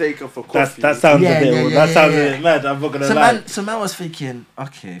he's gonna take her for coffee. That sounds Yeah, a bit. yeah, that yeah, sounds yeah. a bit mad. I'm not gonna lie. So man was thinking,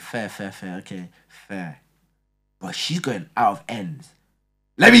 okay, fair, okay, fair. But she's going out of ends.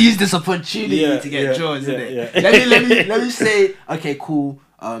 Let me use this opportunity to get Jaws, innit? Yeah. Let me say, okay, cool.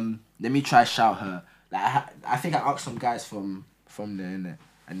 Let me try shout her. Like I think I asked some guys from there, innit?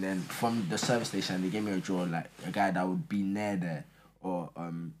 And then from the service station, they gave me a draw, like a guy that would be near there or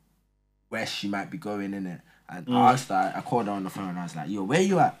where she might be going, innit? And I asked her, I called her on the phone and I was like, yo, where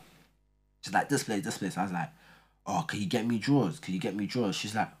you at? She's like, this place. I was like, oh, can you get me drawers?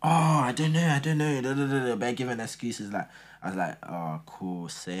 She's like, oh, I don't know. But giving excuses. Like, I was like, oh, cool,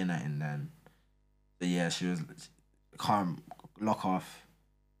 saying that. And then, but yeah, she was calm, lock off.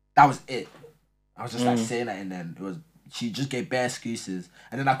 That was it. I was just like saying that, and then she just gave bare excuses.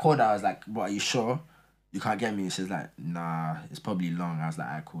 And then I called her, I was like, what, are you sure? You can't get me? She's like, nah, it's probably long. I was like,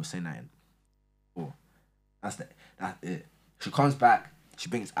 alright, cool, say nothing. Cool. That's it. She comes back, she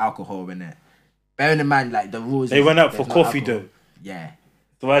brings alcohol in it. Bearing in mind, like, the rules. They went out for coffee, though. Yeah.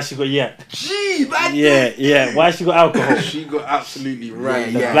 So why she got Gee, man. Yeah. Why she got alcohol? She got absolutely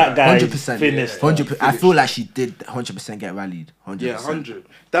rallied. The black guy 100%, finished. 100%. I feel like she did 100% get rallied. 100%. Yeah, 100.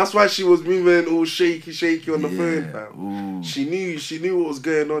 That's why she was moving all shaky on the phone, fam. Ooh. She knew what was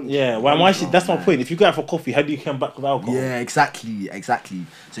going on. Yeah, why she? That's my point. If you go out for coffee, how do you come back with alcohol? Yeah, exactly.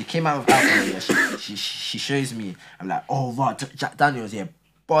 So he came out with alcohol. Yeah, she shows me. I'm like, oh, wow, Jack Daniels, yeah,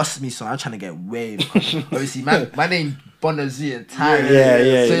 boss me, so I'm trying to get waved. Obviously, my name Bonazi and time.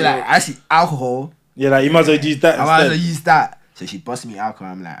 Yeah. So like, I see alcohol. Yeah, like you might as well use that. I might as well use that. So she bossed me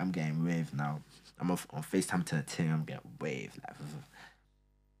alcohol. I'm like, I'm getting waved now. I'm on FaceTime to the thing. I'm getting waved. Like,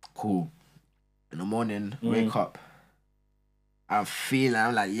 cool. In the morning, wake up. I'm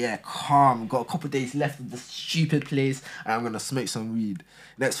like, yeah, calm. Got a couple of days left of this stupid place, and I'm gonna smoke some weed.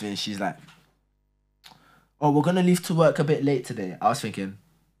 Next thing, she's like, oh, we're gonna leave to work a bit late today. I was thinking,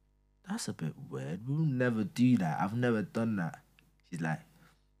 that's a bit weird. We'll never do that. I've never done that. She's like,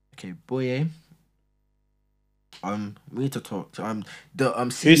 okay, boy, we need to talk to the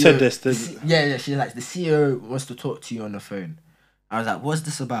CEO. Who said this? Yeah. She's like, the CEO wants to talk to you on the phone. I was like, what's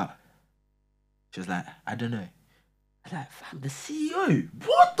this about? She was like, I don't know. I was like, fam, the CEO?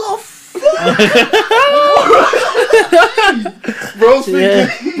 What the fuck? Bro's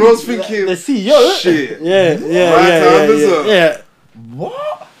thinking the CEO. Shit. Yeah.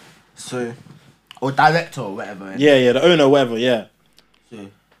 What? So, or director or whatever. Yeah, the owner or whatever, yeah. So, he's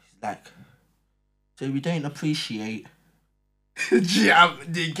like, so we don't appreciate. Gee,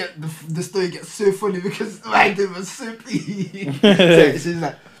 the story gets so funny because like it was so pleased. So he's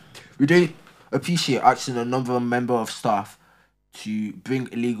like, we don't appreciate asking a member of staff to bring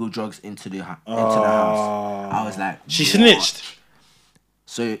illegal drugs into the house. I was like, she what? snitched.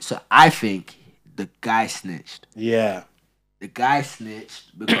 So I think the guy snitched. Yeah. The guy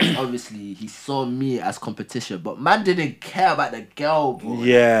snitched because obviously he saw me as competition, but man didn't care about the girl, bro.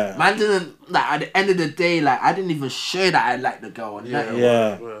 Yeah. Man didn't, like, at the end of the day, like, I didn't even show that I liked the girl or nothing.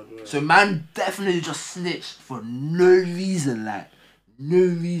 Yeah. So man definitely just snitched for no reason, like, no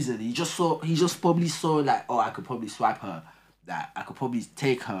reason. He just probably saw, like, oh, I could probably swipe her, that I could probably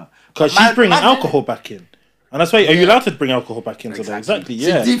take her. Because she's bringing alcohol back in. And that's why, are you allowed to bring alcohol back into that? Exactly,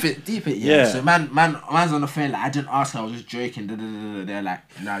 yeah. So deep it, yeah. So man's on the phone, like, I didn't ask her, I was just joking. They're like,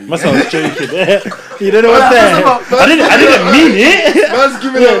 nah, you must have joking. You don't know what's there. I didn't mean it. Man's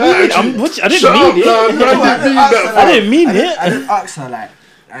giving her I didn't mean it. I didn't mean it. I didn't ask her,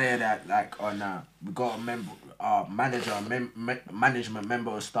 like, oh, nah, we got a member, management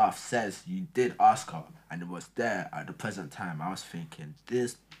member of staff says you did ask her, and it was there at the present time. I was thinking,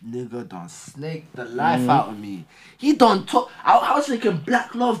 this nigga done snake the life out of me. He done talk. I was thinking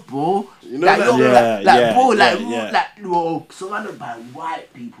black love, bro. You know bro, surrounded by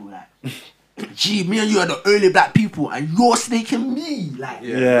white people, like. Gee, me and you are the only black people, and you're snaking me, like.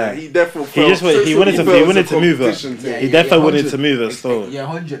 Yeah. He definitely felt. He wanted to move her. He definitely wanted to move her. So yeah,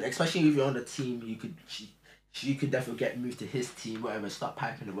 100. Especially if you're on the team, you could definitely get moved to his team, whatever. Start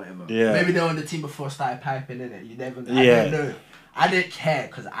piping or whatever. Yeah. Maybe they're on the team before started piping, innit? You never. I don't know. I didn't care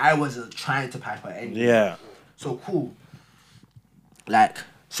because I wasn't trying to pipe her anyway. Yeah. So cool. Like,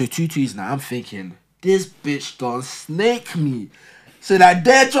 so 2-2s now. I'm thinking this bitch don't snake me. So that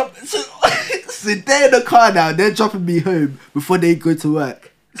they're dropping. So they're in the car now. They're dropping me home before they go to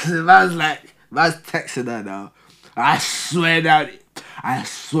work. So the man's texting her now. I swear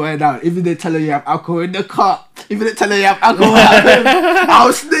down. Even they tell her you have alcohol in the car. If you didn't tell her you have alcohol at home,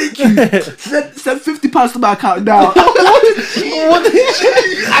 I'll snake you. Send £50 to my account now. What did she?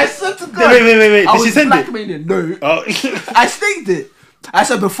 I said to God. Wait. Did she send it? No. Oh. I snaked it. I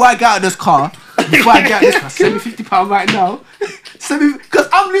said, before I get out of this car, send me £50 right now. Because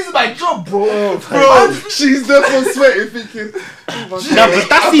I'm losing my job, bro. She's definitely sweating, thinking. No, but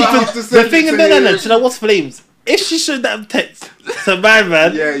that's the thing. No. You know what's flames? If she showed that text to my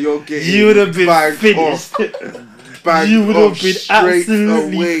man, you're getting. You would have been finished. You would have been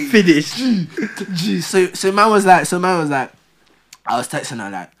absolutely finished. Gee, so man was like, I was texting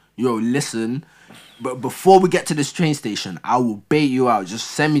her like, yo, listen. But before we get to this train station, I will bait you out.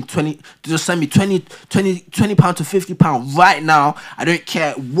 Just send me 20 pound to £50 right now. I don't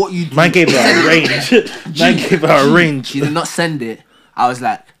care what you do. Man gave her a range. She did not send it. I was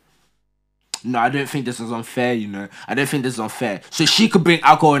like, no, I don't think this is unfair, you know. I don't think this is unfair. So she could bring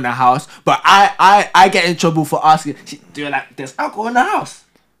alcohol in the house, but I get in trouble for asking. They were like, there's alcohol in the house.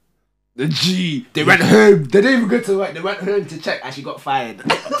 The G. They went home. They didn't even go to work. They went home to check and she got fired.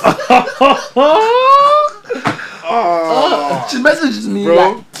 She messages me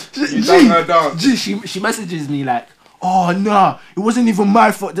like, she messages me like, oh no, it wasn't even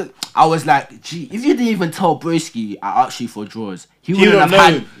my fault. I was like, gee, if you didn't even tell Broski I asked you for drawers, he wouldn't have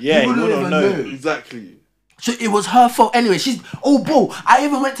known. Yeah, he wouldn't have known. Exactly. So it was her fault anyway. Bro, I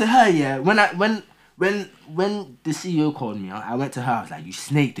even went to her, yeah, when the CEO called me, I went to her, I was like, you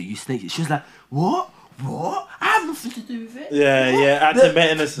snaked it. She was like, what? I have nothing to do with it. Yeah, acting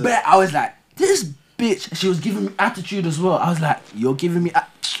better innocent. But I was like, this bitch, she was giving me attitude as well. I was like, you're giving me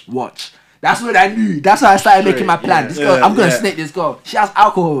watch. That's what I knew. That's why I started making my plan. This girl, I'm gonna snake this girl. She has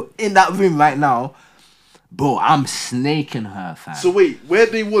alcohol in that room right now. Bro, I'm snaking her, fam. So wait, where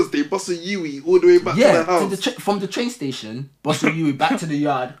they busted Yui all the way back to the house? From the train station, busted Yui back to the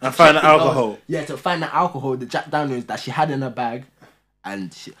yard. And find the alcohol. To find the alcohol, the Jack Daniels that she had in her bag.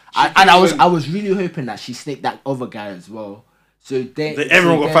 And I was really hoping that she snaked that other guy as well. So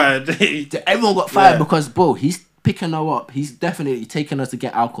everyone got fired. Everyone got fired because, bro, he's picking her up. He's definitely taking her to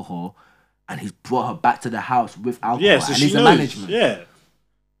get alcohol. And he's brought her back to the house with alcohol. Yeah, so and she he's knows. the management. Yeah.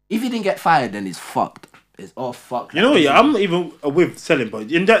 If he didn't get fired, then he's fucked. It's all fucked. You know what? Yeah, I'm not even with selling,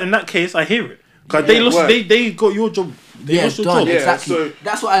 but in that case, I hear it because they got your job. They lost your job. Exactly. So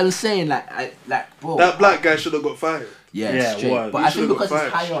that's what I was saying. Bro, that black guy should have got fired. Yeah, straight. Word. But I think because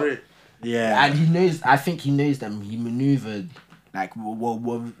he's high up. Yeah. And he knows. I think he knows them. He maneuvered like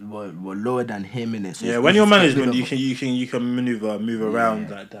we're lower than him in it. So when you're management, you can move around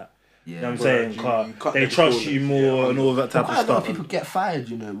like that. Yeah, you know what I'm saying? They trust you more and all that type of stuff. A lot of people get fired,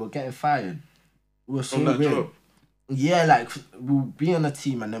 you know. We're getting fired. We're so on that job. Yeah, like we'll be on a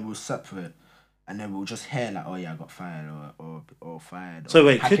team and then we'll separate, and then we'll just hear like, oh yeah, I got fired or fired. So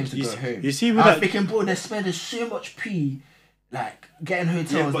wait, you see with that? Thinking, bro, they're spending so much like getting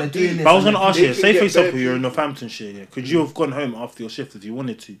hotels. They're doing this. But I was gonna ask you, say for example, you're in Northamptonshire. Yeah, could you have gone home after your shift if you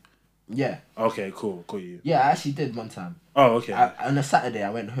wanted to? Yeah. Okay, cool, got you. Yeah, I actually did one time. Oh, okay. On a Saturday, I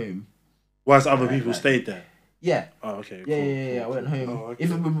went home. Whilst other people stayed there. Yeah. Oh, okay. Cool, yeah. I went home. Oh, okay.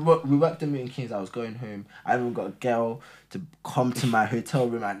 Even we worked in Milton Keynes, I was going home. I even got a girl to come to my hotel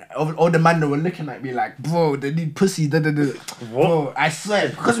room, and all the men were looking at me like, bro, they need pussy. What? Bro, I swear,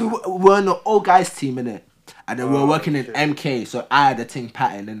 because we were on the all guys team innit, and then we were working in MK, so I had a thing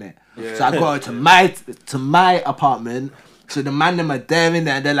pattern innit. Yeah. So I got to my apartment. So the man them are there in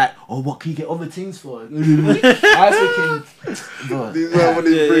there, and they're like, "Oh, what can you get other things for?" I was thinking, bro, these are one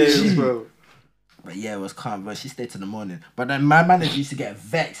of bro. But yeah, it was calm, but she stayed till the morning. But then my manager used to get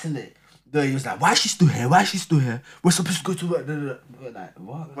vexed, innit? Though he was like, why is she still here? We're supposed to go to work. We're like,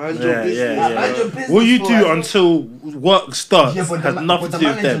 what? Mind your business. Mind your business. What you do until work starts has nothing to do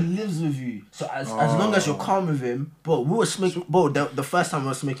with them. But the manager lives with you. So as long as you're calm with him, but we were smoking, the first time I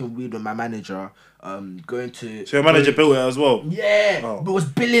was smoking weed with my manager, going to... So your manager built it as well? Yeah, but was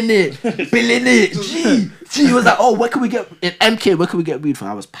billing it. Gee, he was like, oh, where can we get, in MK, where can we get weed from?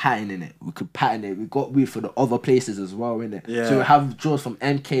 I was patterning it. We could pattern it. We got weed for the other places as well, innit? Yeah. So we have drawers from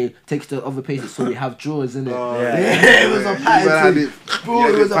MK, take it to other places, so we have drawers, innit? It was a pattern. Bro,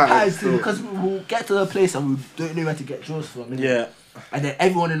 it was a pattern because we'll get to the place and we don't know where to get drawers from, innit? Yeah. And then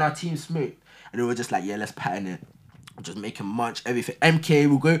everyone in our team smoked. And they were just like, yeah, let's pattern it. Just making munch, everything. MK,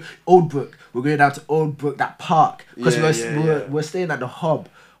 we'll go Old Brook. We're going down to Old Brook, that park. Because we're staying at the Hub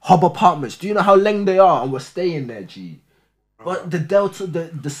Apartments. Do you know how long they are? And we're staying there, G. But the Delta,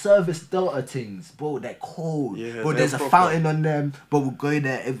 the service Delta things, bro, they're cold. Yeah, bro, there's a fountain on them. But we'll go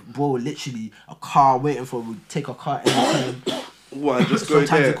there, bro, literally a car waiting for, we'll take a car anytime. What, just go sometimes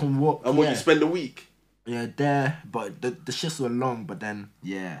there? You can walk. And when you spend a week? Yeah, there. But the shifts were long, but then,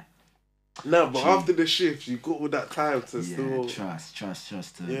 yeah. No, but after the shift, you got all that time to still trust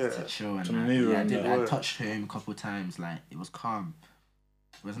to chill and I touched home a couple times. Like it was calm.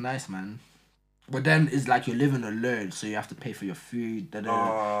 It was nice, man. But then it's like you're living alone, so you have to pay for your food.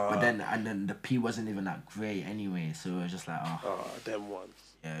 But then the pee wasn't even that great anyway, so it was just like them ones.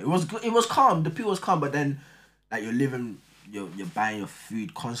 Yeah, it was good. It was calm. The pee was calm, but then like you're living, you're buying your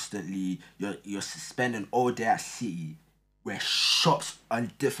food constantly. You're spending all day at city, where shops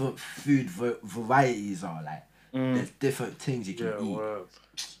and different food varieties are like. There's different things you can eat. Word.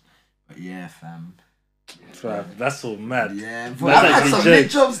 But yeah, fam. Fam, that's all mad. Yeah, but I've had some lit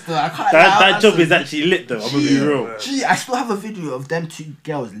jobs though. I can't. That job is actually lit though. I'm gonna be real. I still have a video of them two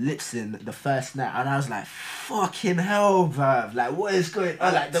girls lip-syncing the first night, and I was like, "Fucking hell, bruv! Like, what is going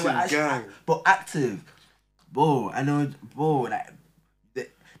on? Like, they were actually, but active, bro. I know, bro. Like,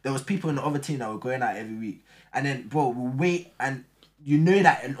 there was people in the other team that were going out every week, and then, bro, we wait, and you know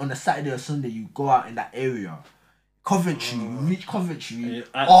that on a Saturday or Sunday you go out in that area. Coventry, we reached Coventry.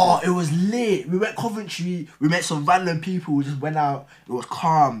 It was lit. We went Coventry. We met some random people. We just went out. It was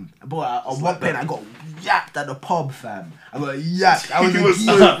calm. But at one point, I got yapped at the pub, fam. I got yapped. I was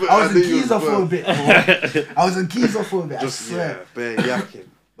a geezer for a bit, bro. I was a geezer for a bit. Just, I swear. bare yakking.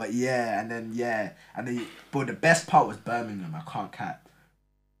 But and then, but the best part was Birmingham. I can't cap.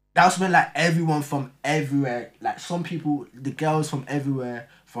 That was when like everyone from everywhere, like some people, the girls from everywhere,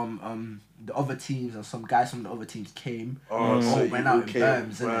 from the other teams and some guys from the other teams came. So went out in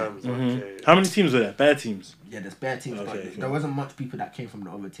Birms. Okay. How many teams were there? Bare teams? Yeah, there's bare teams, but there wasn't much people that came from the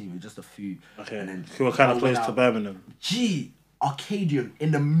other team. It was just a few. Okay. And then who were kind of close to Birmingham? Arcadium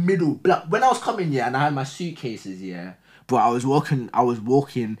in the middle. When I was coming here and I had my suitcases, but I was walking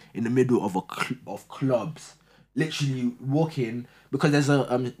in the middle of clubs. Literally walking because there's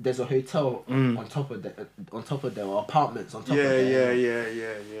a hotel on top of there or apartments on top of there.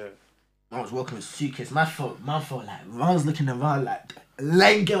 Yeah. I was walking with suitcase. Man felt like I was looking around like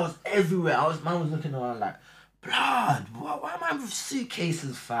lane girls everywhere. Man was looking around like, blood. Why am I with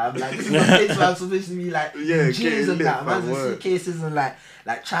suitcases, fam? Like this is a place where I'm supposed to be like jeans and that. Man's with suitcases and like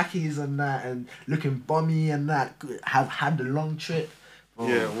trackies and that and looking bummy and that. Have had the long trip. Oh.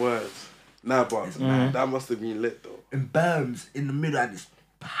 Yeah, words. Nah, but that must have been lit though. In Birms, in the middle, and it's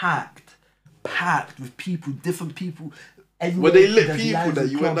packed with people, different people. Were they lit people that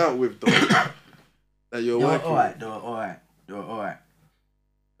you went out with though? That you're working with? They were alright.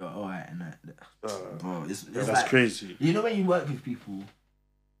 And bro, it's that's like, crazy. You know when you work with people,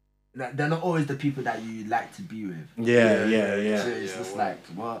 they're not always the people that you like to be with. Yeah. So it's just like,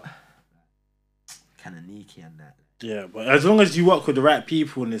 what? Kind of sneaky and that. Yeah, but as long as you work with the right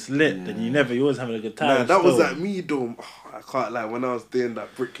people and it's lit, then you always having a good time. Nah, that was like me though. I can't lie, when I was doing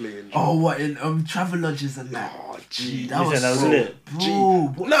that bricklaying. What in travel lodges and that? Oh, gee, that was lit,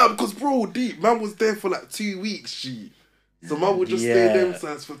 bro. Nah, because bro, deep man was there for like 2 weeks. So man would just stay them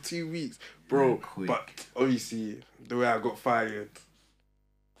sides for 2 weeks, bro. But obviously, the way I got fired.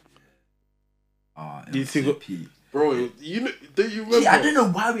 Bro, you know? Do you remember? I don't know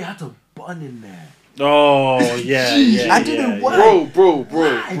why we had to bun in there. Oh yeah. I didn't know why. Bro.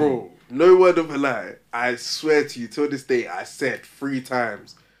 No word of a lie. I swear to you, till this day, I said 3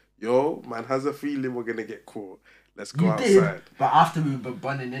 times, yo, man has a feeling we're gonna get caught. Let's go outside. But after we were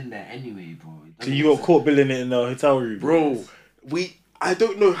bunning in there anyway, bro. So you got caught billing it in the hotel room, bro. I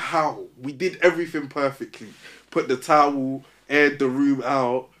don't know how we did everything perfectly. Put the towel, aired the room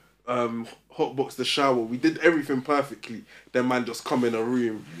out, hotbox the shower. We did everything perfectly. Then man just come in a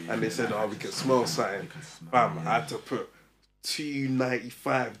room and they said, we can smell something. Bam, I had to put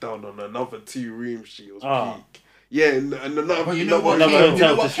 $2.95 down on another 2 room sheet. It was peak. Yeah, and another. But you know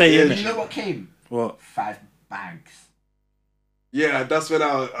what came? What? 5 bags. Yeah, that's when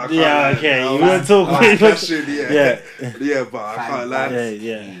I can't you weren't talking. That shit, yeah, but I can't lie.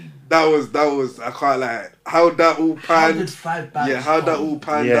 Yeah. That was I can't lie. How that all panned. How did 5 bags how that all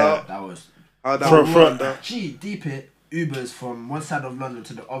panned out. That was. How that all panned out. Deep it. Ubers from one side of London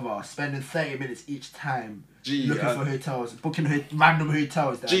to the other, spending 30 minutes each time. Looking for hotels, booking random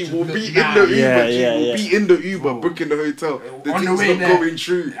hotels. We'll be in the Uber. We'll be in the Uber, booking the hotel. The thing's not going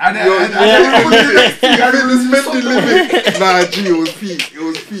through. Nah, it was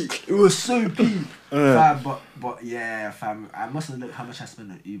peak. It was so peak. Fam, but yeah, fam. I must have looked how much I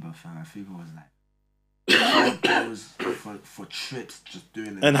spent on Uber, fam. I think it was like $5 for trips, just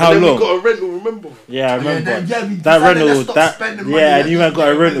doing it. And how long? We got a rental, remember? Yeah, I remember. That rental. And you went got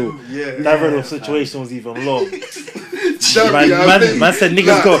a rental. That rental situation was even long. Man said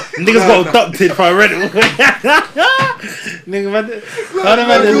niggas got abducted for a rental. Nigga, man,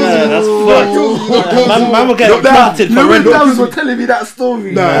 that's fucked. Man will get planted for Lewis rental. Downs were telling me that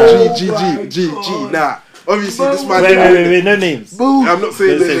story. Nah, G, nah. Obviously, this man. Wait, no names. I'm not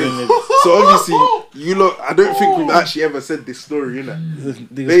saying Don't say no no names. names. So obviously, you lot. I don't think we've actually ever said this story,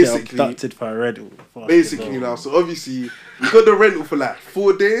 innit? Basically, abducted for a rental. Basically, now. So obviously, we got the rental for like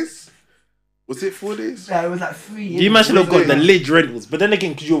 4 days. Was it 4 days? Yeah, it was like 3. You man should have got the Lidge rentals, but then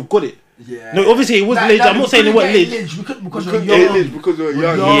again, because you've got it. Yeah. No, obviously it was Lidge. I'm not saying it wasn't Lidge. We couldn't Because because we we were young. because we were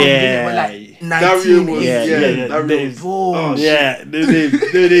young. Yeah. We're like Dario 19. was, Yeah. Dario was. Oh, Yeah, no names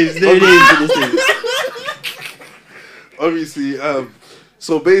in this thing. Obviously,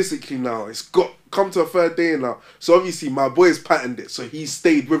 so basically now it's got come to a 3rd day now. So obviously my boys patterned it, so he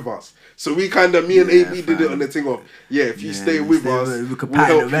stayed with us. So we kind of, me and AB did it on the thing of, if you stay with us, we'll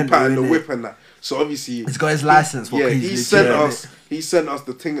help you pattern the whip and that. So obviously he's got his license. he sent us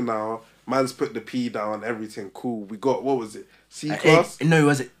the thing now. Man's put the P down, everything cool. We got, what was it? C class? No,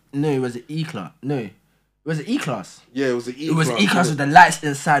 it was an E class. No. Was it E class? Yeah, it was an E It class. was E class with the lights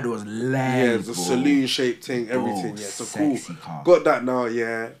inside. It was lame. Yeah, it's a saloon shaped thing, everything. Yeah, so cool. Car. Got that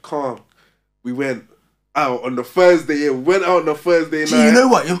now, calm. We went out on the Thursday. Yeah, we went out on the Thursday night. You know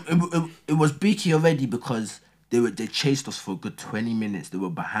what? It was beaky already because they chased us for a good 20 minutes. They were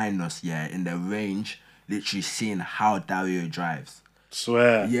behind us, in the range, literally seeing how Dario drives.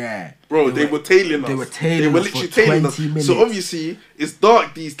 Swear. Yeah. Bro, they were tailing us. They were literally tailing us. Minutes. So obviously, it's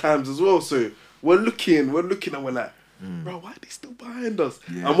dark these times as well. So we're looking and we're like, bro, why are they still behind us?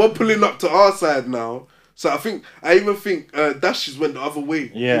 Yeah. And we're pulling up to our side now. So I even think Dash just went the other way.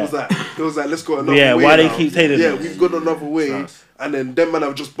 Yeah. He was like, let's go another way. Yeah, why now. they keep tailing Yeah, us? we've gone another way. Trust. And then them man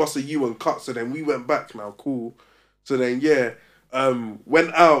have just busted you and cut. So then we went back now, cool. So then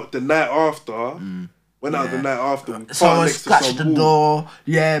went out the night after. Went out the night after. We Someone parked next to scratched some the wall. door.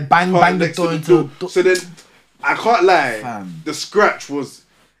 Yeah, bang Parked the next to door the into. door. So then I can't lie. Fam. The scratch was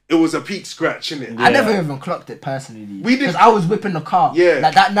a peak scratch, innit? I never even clocked it personally. We did- because I was whipping the car. Yeah.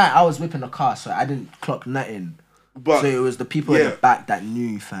 Like that night, I was whipping the car, so I didn't clock nothing. But So it was the people in the back that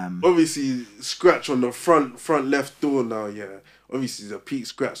knew, fam. obviously scratch on the front left door now, obviously it's a peak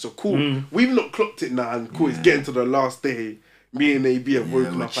scratch, so cool. We've not clocked it now, and cool, it's getting to the last day. Me and AB have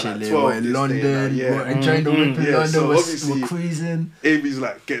woken we're up at like chilling. 12 We're in this London. day now, We're enjoying the whip in Yeah, London. so We're obviously- cruising. AB's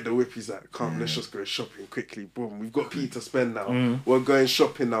like, get the whip. He's like, come, let's just go shopping quickly. Boom, we've got P to spend now. We're going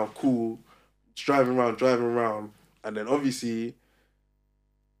shopping now, cool. Just driving around. And then obviously,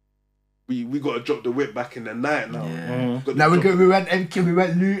 we got to drop the whip back in the night now. Yeah. Now we went MK, we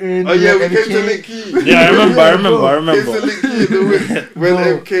went Luton. Oh yeah, we went came to MK. Link Key. Yeah, I remember. Came to Link Key in the whip.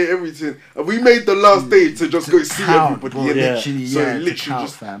 Went MK, everything. And we made the last day to just go see everybody. Bro, innit? literally, So yeah, literally to count,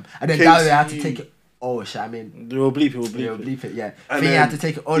 just fam. And then came Dario to had to you. take it. Oh shit! I mean, We'll bleep it. we'll bleep it. Yeah. And Thing he then had to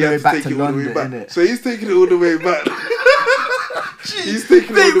take it all he the had way to back take to it all the way London, back. innit? So he's taking it all the way back. He's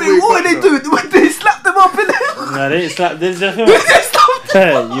taking it all the way back. What did they do? What, they slapped them up in there? Nah, they didn't slap. There's a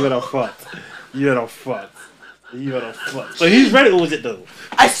film. You would have fucked. So whose Reddit was it though?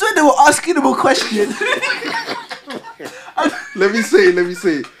 I swear they were asking him a question. Let me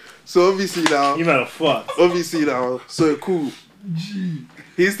say. So obviously now. You might have fucked. So cool.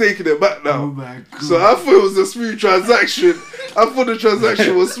 He's taking it back now. Oh my God. So I thought it was a smooth transaction. I thought the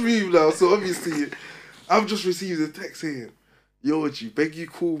transaction was smooth now. So obviously, I've just received a text saying, "Yo, G, beg you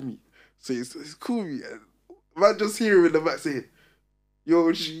call me." So it's call me. And man just hear him in the back saying,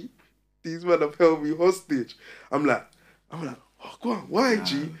 "Yo, G, these men have held me hostage." I'm like, oh, go on, why,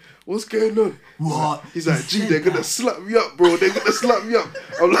 G? What's going on? What? He's like, G, they're gonna slap me up, bro. They're gonna slap me up.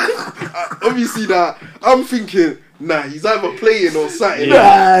 I'm like, obviously now, I'm thinking, nah, he's either playing or something.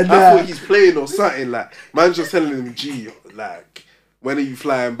 I thought he's playing or something. Like, man's just telling him, G, like, when are you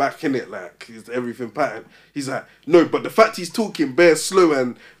flying back in it? Like, is everything patterned? He's like, no, but the fact he's talking bare slow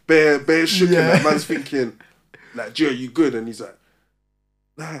and bare shook, and that man's thinking, like, G, are you good? And he's like,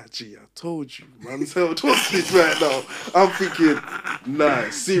 nah, G, I told you, man's held hostage right now. I'm thinking, nah,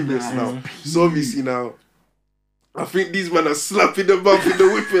 it's serious now. So obviously now, I think these men are slapping them up in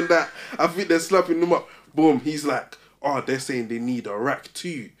the whip and that. I think they're slapping them up. Boom, he's like, oh, they're saying they need a rack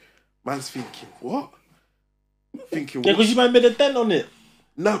too. Man's thinking, what? Thinking, Yeah, because you might made a dent on it.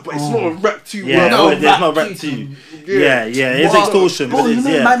 No, but it's not a rack too. Yeah, bro. there's not rack too. Yeah, it's What? extortion. Bro, But you it's,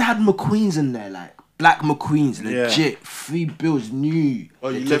 know, yeah. man had McQueens in there, like black McQueens, legit. 3 bills new. Oh,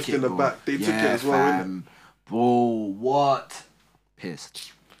 you They left took in the bro. back. They took it as well, fam. Bro, what?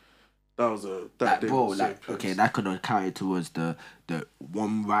 Pissed. That was a Like, day bro, was so like, pissed. okay, that could have counted towards the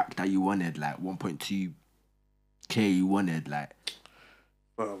one rack that you wanted, like 1.2k you wanted, like.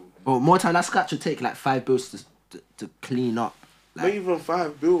 Bro, more time that scratch would take like 5 bills to clean up. Not Like, even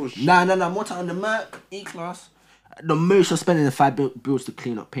 5 bills. nah, more time on the Mac, E-Class. The most you're spending the £5 to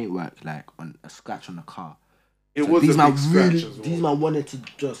clean up paintwork, like on a scratch on the car. It was a big scratch as well. These man wanted to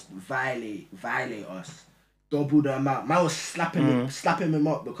just violate us. Double the amount. Man was slapping him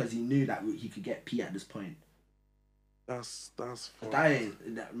up because he knew that he could get P at this point. That's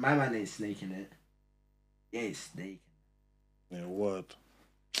My man ain't snaking it. He ain't snaking. Yeah, word.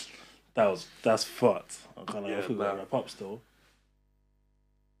 That's fucked. I kind of feel like wrap up still.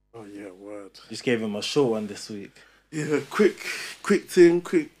 Oh yeah, word. Just gave him a short one this week. Yeah, quick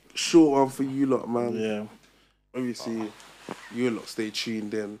short one for you lot, man. Yeah. Obviously, you lot stay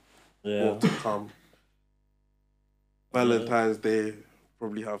tuned in. Yeah. More to come. Valentine's Day,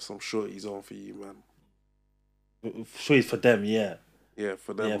 probably have some shorties on for you, man. Shorties for them, yeah. Yeah,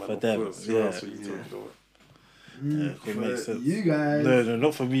 for them, yeah, man. For them. Who else are you talking about? Yeah, it makes sense. You guys. No,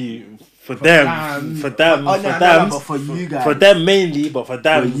 not for me. For them. For them. But for you guys. For them mainly, but for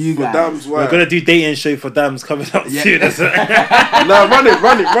them. For you guys. For Dam's why? We're gonna do dating show for Dam's coming up soon. Nah, run it.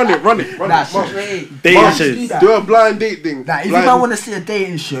 Nah, straight. Dating shows. Do a blind date thing. Nah, if you man want to see a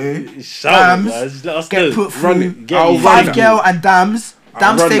dating show, Dams, let us get know. put through. Run it. Get 5 girl and Dams.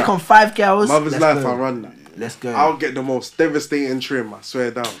 Dams take on 5 girls. Mother's life, I'll run that. Let's go. I'll get the most devastating trim, I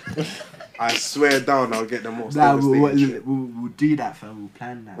swear down. I'll get the most devastating trim. We'll do that, fam. We'll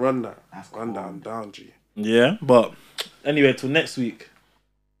plan that. Run that. That's Run cool. down, G. Yeah, but anyway, till next week.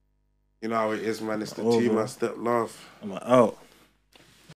 You know how it is, man. It's the 2-man step love. I'm out.